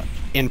kind of,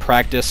 in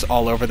practice,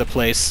 all over the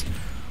place.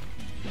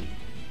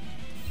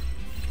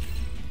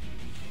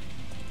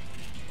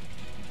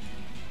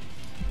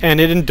 And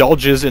it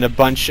indulges in a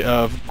bunch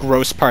of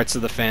gross parts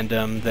of the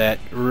fandom that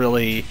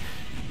really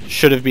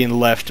should have been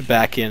left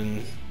back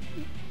in,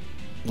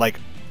 like,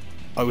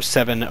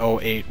 07,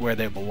 08, where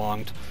they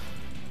belonged.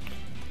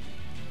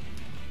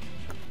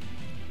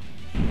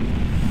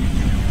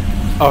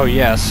 Oh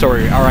yeah,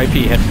 sorry,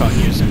 RIP headphone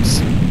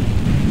users.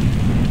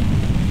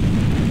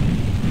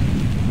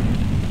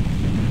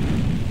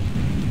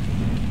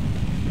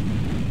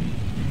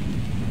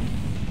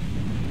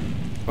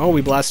 Oh,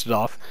 we blasted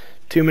off.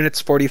 2 minutes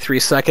 43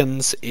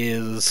 seconds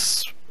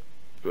is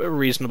a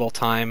reasonable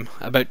time.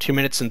 About 2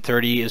 minutes and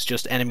 30 is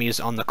just enemies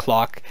on the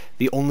clock.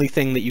 The only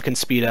thing that you can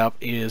speed up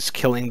is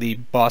killing the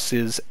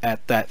bosses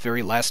at that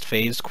very last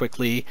phase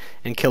quickly,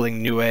 and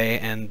killing Nue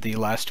and the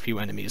last few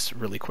enemies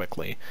really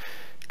quickly.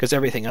 Because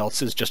everything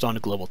else is just on a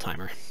global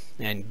timer,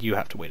 and you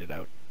have to wait it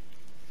out.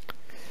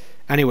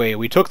 Anyway,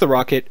 we took the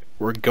rocket,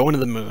 we're going to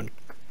the moon.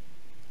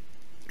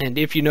 And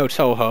if you know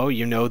Toho,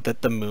 you know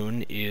that the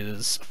moon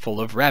is full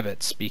of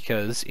rabbits,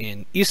 because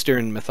in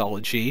Eastern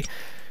mythology,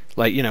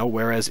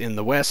 whereas in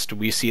the West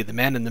we see the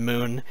man in the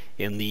moon,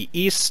 in the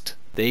East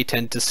they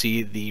tend to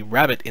see the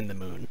rabbit in the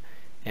moon.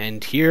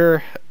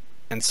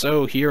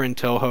 So here in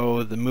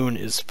Toho, the moon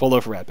is full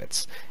of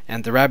rabbits,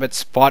 and the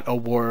rabbits fought a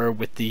war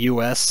with the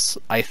US,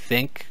 I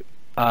think,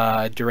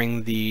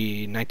 during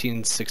the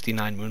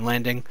 1969 moon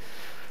landing.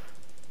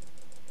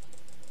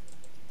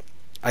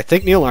 I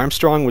think Neil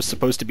Armstrong was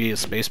supposed to be a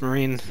space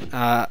marine.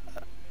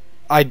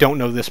 I don't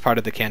know this part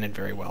of the canon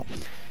very well.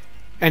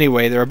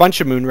 Anyway, there are a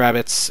bunch of moon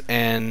rabbits,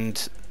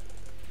 and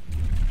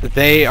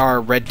they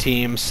are red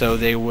team, so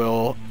they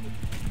will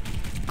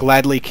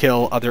gladly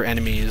kill other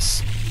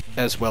enemies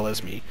as well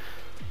as me.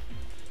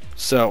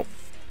 So,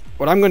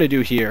 what I'm going to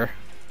do here,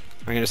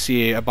 I'm going to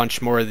see a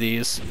bunch more of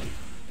these,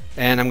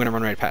 and I'm going to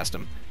run right past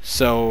them.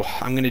 So,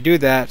 I'm going to do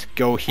that,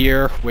 go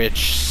here,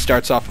 which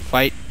starts off a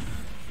fight,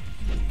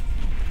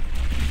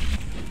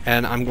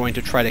 and I'm going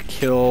to try to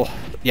kill...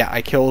 Yeah,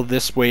 I kill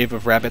this wave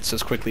of rabbits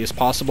as quickly as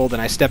possible,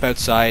 then I step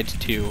outside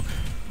to...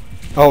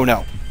 Oh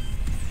no.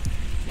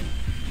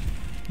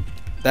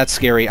 That's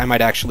scary, I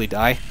might actually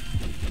die.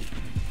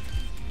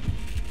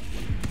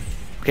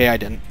 Okay, I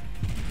didn't.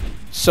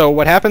 So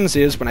what happens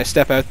is, when I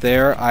step out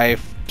there, I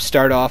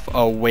start off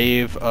a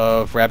wave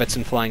of rabbits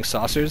and flying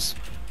saucers,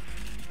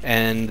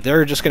 and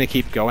they're just going to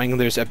keep going.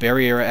 There's a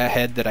barrier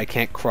ahead that I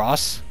can't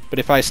cross, but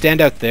if I stand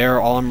out there,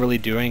 all I'm really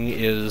doing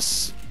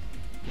is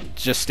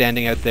just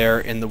standing out there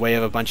in the way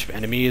of a bunch of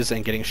enemies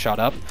and getting shot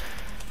up.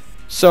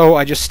 So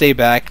I just stay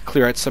back,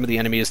 clear out some of the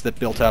enemies that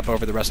built up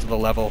over the rest of the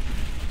level.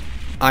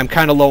 I'm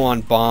kind of low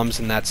on bombs,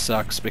 and that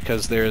sucks,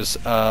 because there's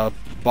a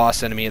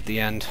boss enemy at the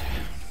end.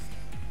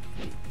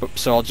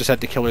 So I'll just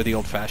have to kill her the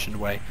old-fashioned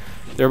way.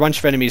 There are a bunch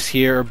of enemies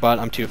here, but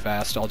I'm too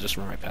fast. I'll just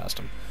run right past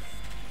them.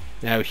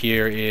 Now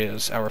here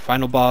is our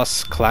final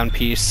boss, Clown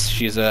Piece.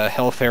 She's a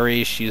Hell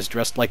Fairy. She's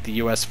dressed like the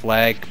US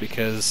flag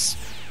because,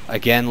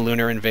 again,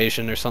 lunar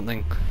invasion or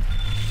something.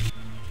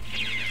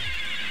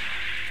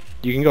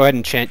 You can go ahead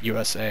and chant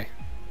USA.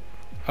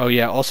 Oh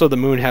yeah, also the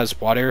moon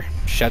has water.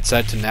 Shouts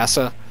out to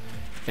NASA.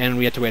 And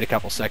we have to wait a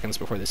couple seconds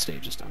before this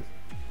stage is done.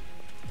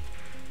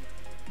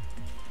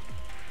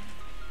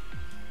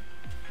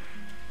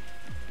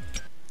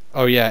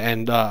 Oh yeah,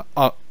 and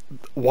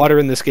water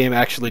in this game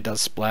actually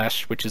does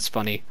splash, which is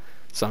funny.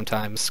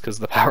 sometimes, because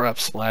the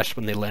power-ups flash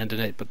when they land in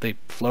it, but they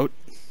float.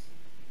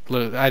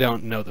 I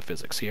don't know the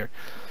physics here.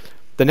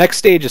 The next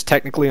stage is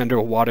technically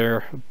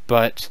underwater,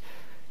 but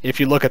if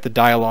you look at the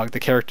dialogue, the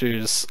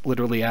characters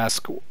literally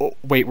ask, oh,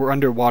 wait, we're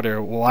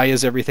underwater, why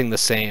is everything the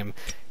same?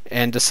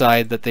 And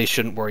decide that they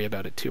shouldn't worry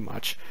about it too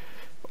much.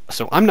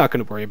 So I'm not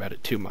going to worry about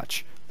it too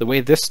much. The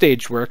way this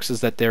stage works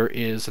is that there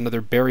is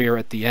another barrier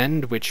at the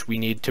end, which we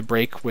need to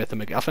break with a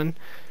MacGuffin.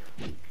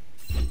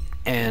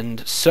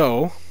 And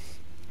so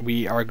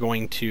we are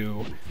going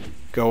to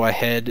go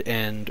ahead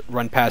and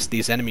run past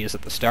these enemies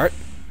at the start.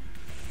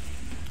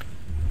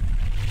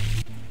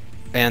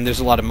 And there's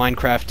a lot of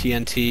Minecraft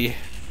TNT.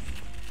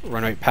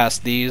 Run right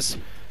past these,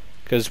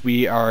 because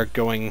we are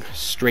going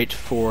straight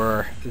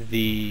for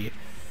the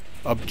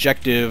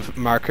objective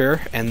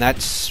marker, and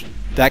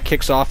that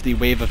kicks off the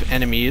wave of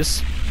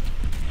enemies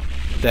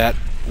that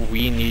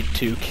we need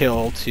to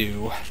kill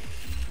to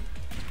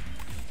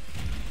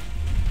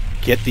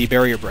get the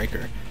barrier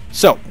breaker.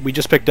 So we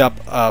just picked up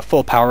a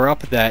full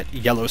power-up, that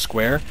yellow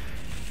square,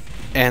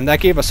 and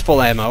that gave us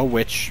full ammo,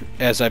 which,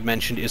 as I've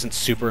mentioned, isn't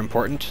super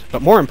important,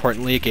 but more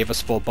importantly, it gave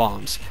us full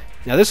bombs.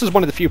 Now this is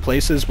one of the few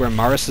places where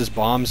Maris's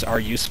bombs are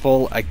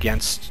useful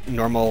against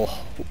normal,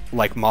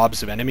 like,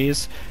 mobs of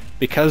enemies,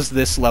 because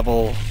this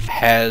level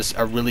has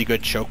a really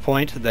good choke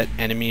point that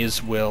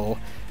enemies will,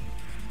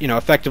 you know,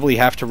 effectively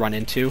have to run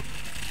into.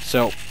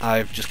 So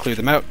I've just cleared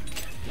them out.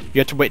 You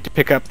have to wait to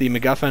pick up the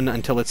MacGuffin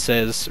until it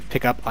says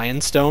pick up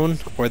Ironstone,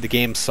 or the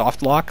game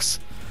soft locks,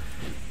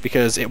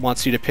 because it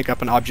wants you to pick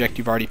up an object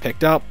you've already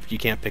picked up. You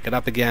can't pick it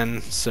up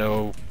again,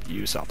 so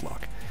you soft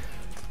lock.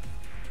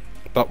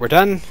 But we're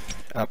done.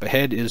 Up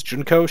ahead is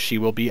Junko. She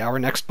will be our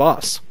next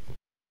boss.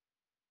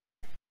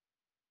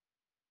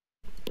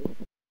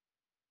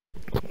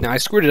 Now I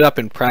screwed it up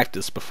in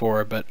practice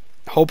before, but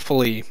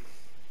hopefully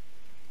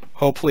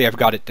I've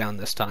got it down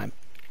this time.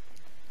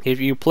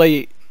 If you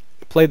play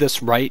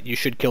this right, you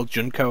should kill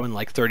Junko in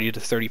like 30 to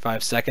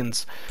 35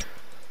 seconds.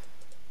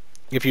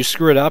 If you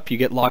screw it up, you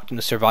get locked in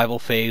a survival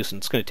phase, and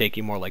it's going to take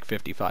you more like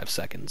 55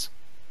 seconds.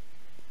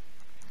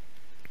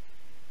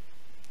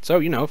 So,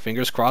 you know,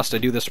 fingers crossed I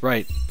do this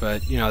right,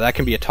 but, you know, that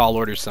can be a tall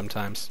order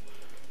sometimes.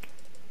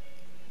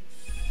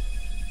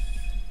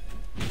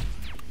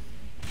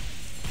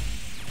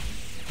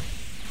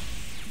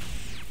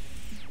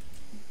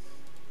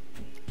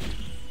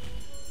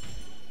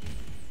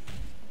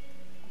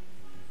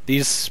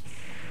 These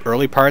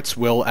early parts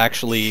will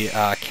actually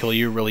kill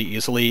you really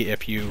easily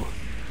if you...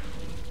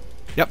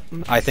 Yep,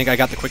 I think I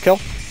got the quick kill.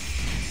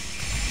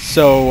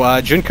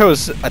 So,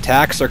 Junko's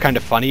attacks are kind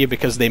of funny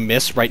because they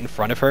miss right in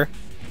front of her.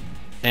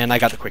 And I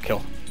got the quick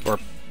kill. Or,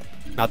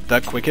 not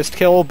the quickest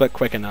kill, but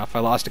quick enough.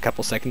 I lost a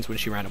couple seconds when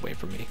she ran away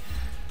from me.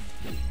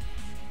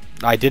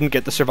 I didn't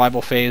get the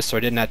survival phase, so I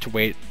didn't have to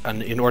wait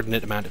an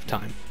inordinate amount of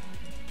time.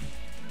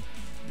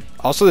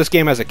 Also, this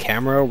game has a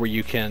camera where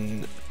you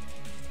can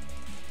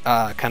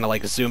kind of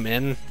like zoom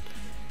in,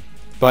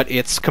 but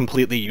it's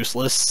completely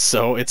useless,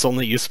 so it's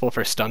only useful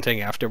for stunting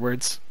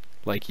afterwards.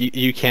 Like,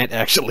 you can't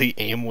actually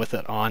aim with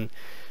it on.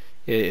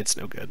 It's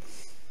no good.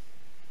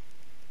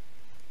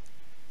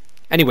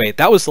 Anyway,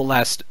 that was the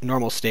last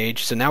normal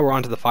stage, so now we're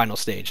on to the final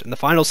stage. And the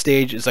final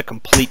stage is a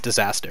complete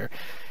disaster.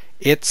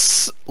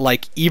 It's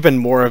like even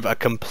more of a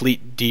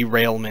complete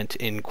derailment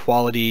in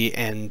quality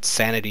and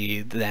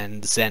sanity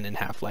than Zen in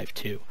Half-Life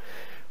 2.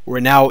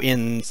 We're now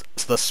in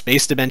the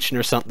space dimension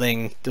or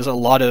something. There's a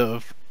lot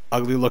of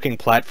ugly looking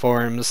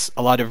platforms,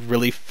 a lot of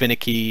really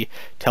finicky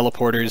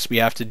teleporters we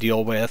have to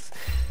deal with.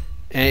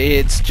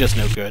 It's just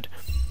no good.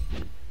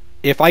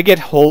 If I get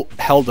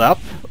held up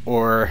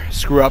or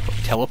screw up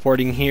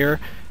teleporting here,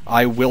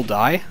 I will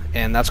die,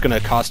 and that's going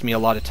to cost me a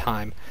lot of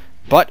time.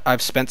 But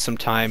I've spent some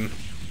time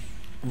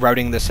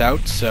routing this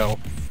out, so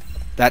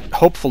that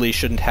hopefully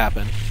shouldn't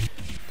happen.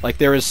 Like,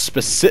 there is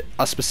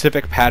a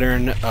specific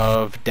pattern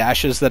of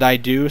dashes that I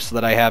do so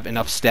that I have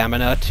enough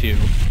stamina to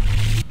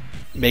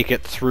make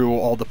it through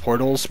all the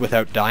portals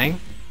without dying.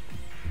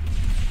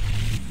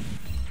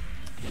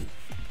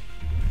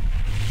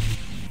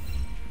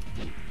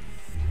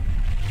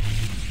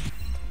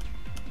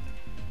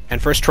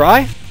 And first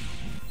try?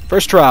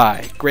 First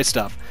try! Great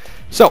stuff.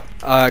 So,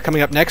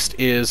 coming up next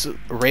is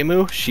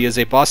Reimu. She is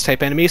a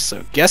boss-type enemy,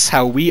 so guess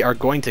how we are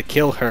going to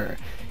kill her.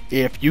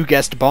 If you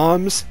guessed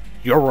bombs,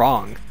 you're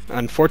wrong.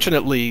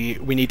 Unfortunately,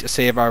 we need to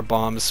save our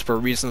bombs for a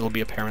reason that'll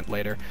be apparent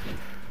later.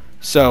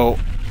 So,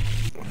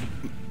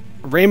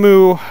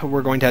 Reimu,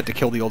 we're going to have to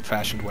kill the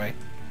old-fashioned way.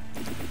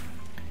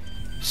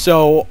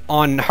 So,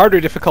 on harder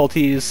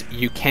difficulties,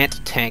 you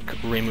can't tank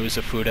Reimu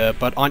Zafuda,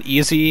 but on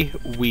easy,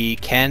 we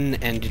can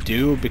and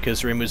do,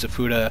 because Reimu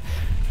Zafuda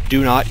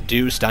do not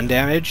do stun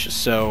damage,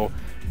 so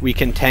we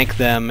can tank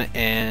them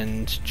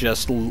and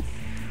just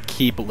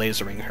keep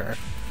lasering her.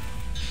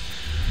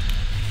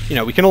 You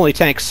know, we can only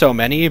tank so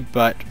many,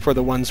 but for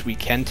the ones we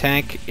can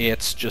tank,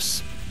 it's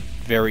just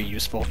very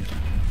useful.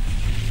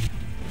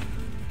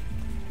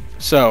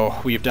 So,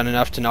 we've done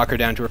enough to knock her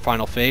down to her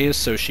final phase,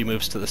 so she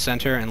moves to the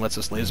center and lets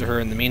us laser her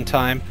in the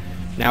meantime.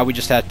 Now we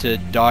just had to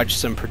dodge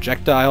some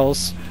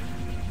projectiles.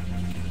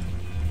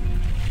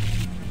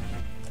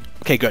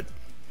 Okay, good.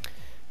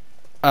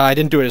 I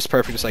didn't do it as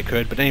perfect as I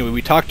could, but anyway,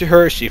 we talk to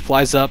her, she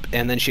flies up,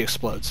 and then she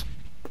explodes.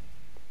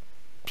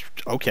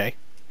 Okay.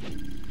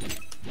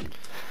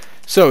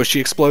 So, she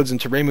explodes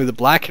into Reimu the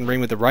Black and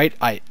Reimu the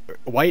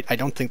White. I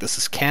don't think this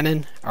is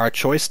canon. Our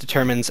choice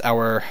determines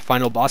our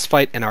final boss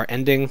fight and our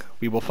ending.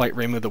 We will fight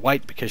Reimu the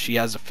White because she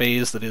has a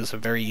phase that is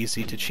very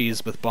easy to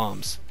cheese with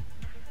bombs.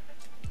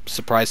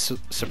 Surprise,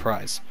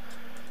 surprise.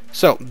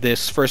 So,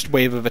 this first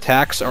wave of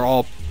attacks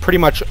are pretty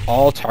much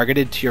all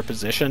targeted to your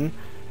position,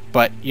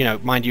 but, you know,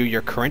 mind you,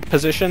 your current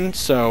position,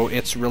 so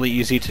it's really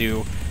easy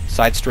to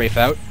side strafe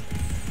out.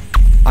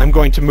 I'm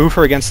going to move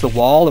her against the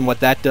wall, and what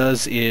that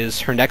does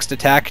is her next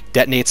attack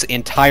detonates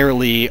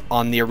entirely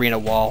on the arena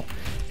wall.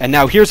 And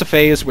now here's a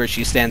phase where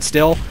she stands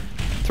still,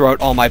 throw out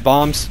all my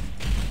bombs.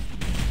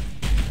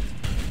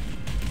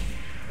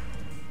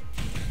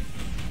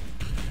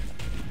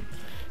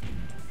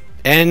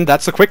 And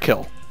that's a quick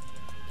kill.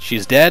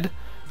 She's dead.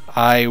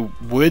 I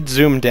would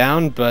zoom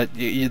down, but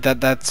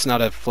that's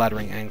not a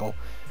flattering angle.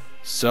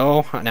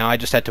 So now I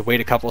just had to wait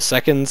a couple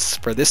seconds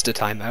for this to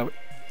time out.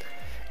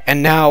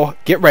 And now,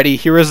 get ready,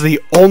 here is the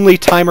only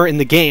timer in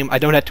the game I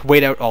don't have to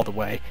wait out all the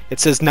way.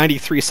 It says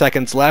 93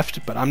 seconds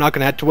left, but I'm not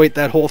going to have to wait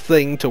that whole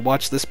thing to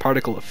watch this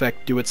particle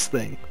effect do its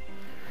thing.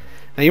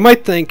 Now you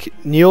might think,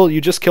 Neil, you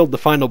just killed the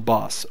final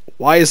boss.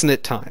 Why isn't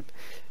it time?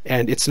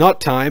 And it's not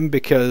time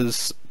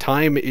because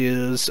time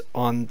is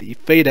on the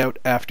fade out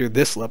after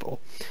this level.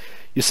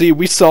 You see,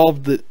 we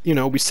saved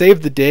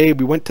the day,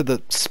 we went to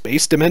the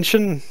space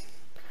dimension.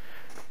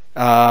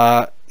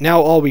 Now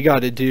all we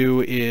gotta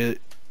do is...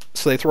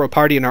 So they throw a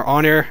party in our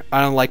honor.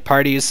 I don't like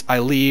parties. I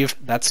leave.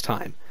 That's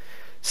time.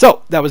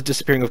 So, that was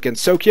Disappearing with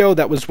Gensokyo.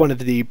 That was one of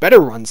the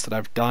better runs that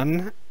I've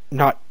done.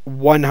 Not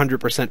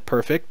 100%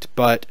 perfect,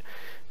 but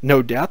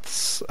no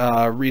deaths.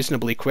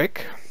 Reasonably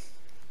quick.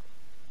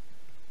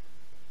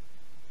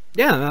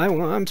 Yeah,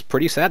 I'm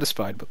pretty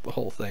satisfied with the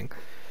whole thing.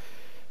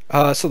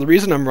 So the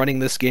reason I'm running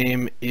this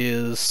game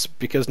is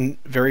because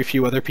very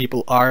few other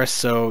people are,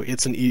 so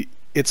it's an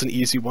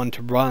easy one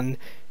to run.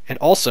 And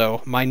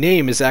also, my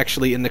name is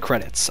actually in the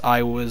credits.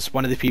 I was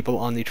one of the people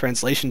on the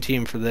translation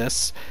team for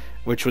this,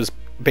 which was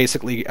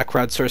basically a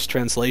crowdsourced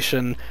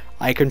translation.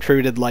 I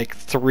contributed like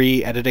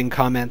 3 editing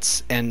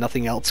comments and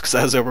nothing else because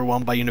I was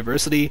overwhelmed by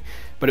university,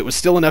 but it was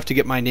still enough to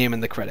get my name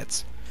in the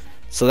credits.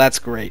 So that's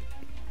great.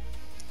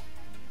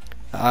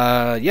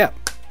 Yeah,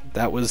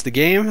 that was the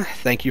game.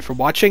 Thank you for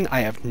watching.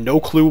 I have no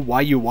clue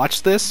why you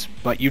watched this,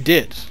 but you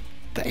did.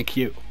 Thank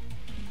you.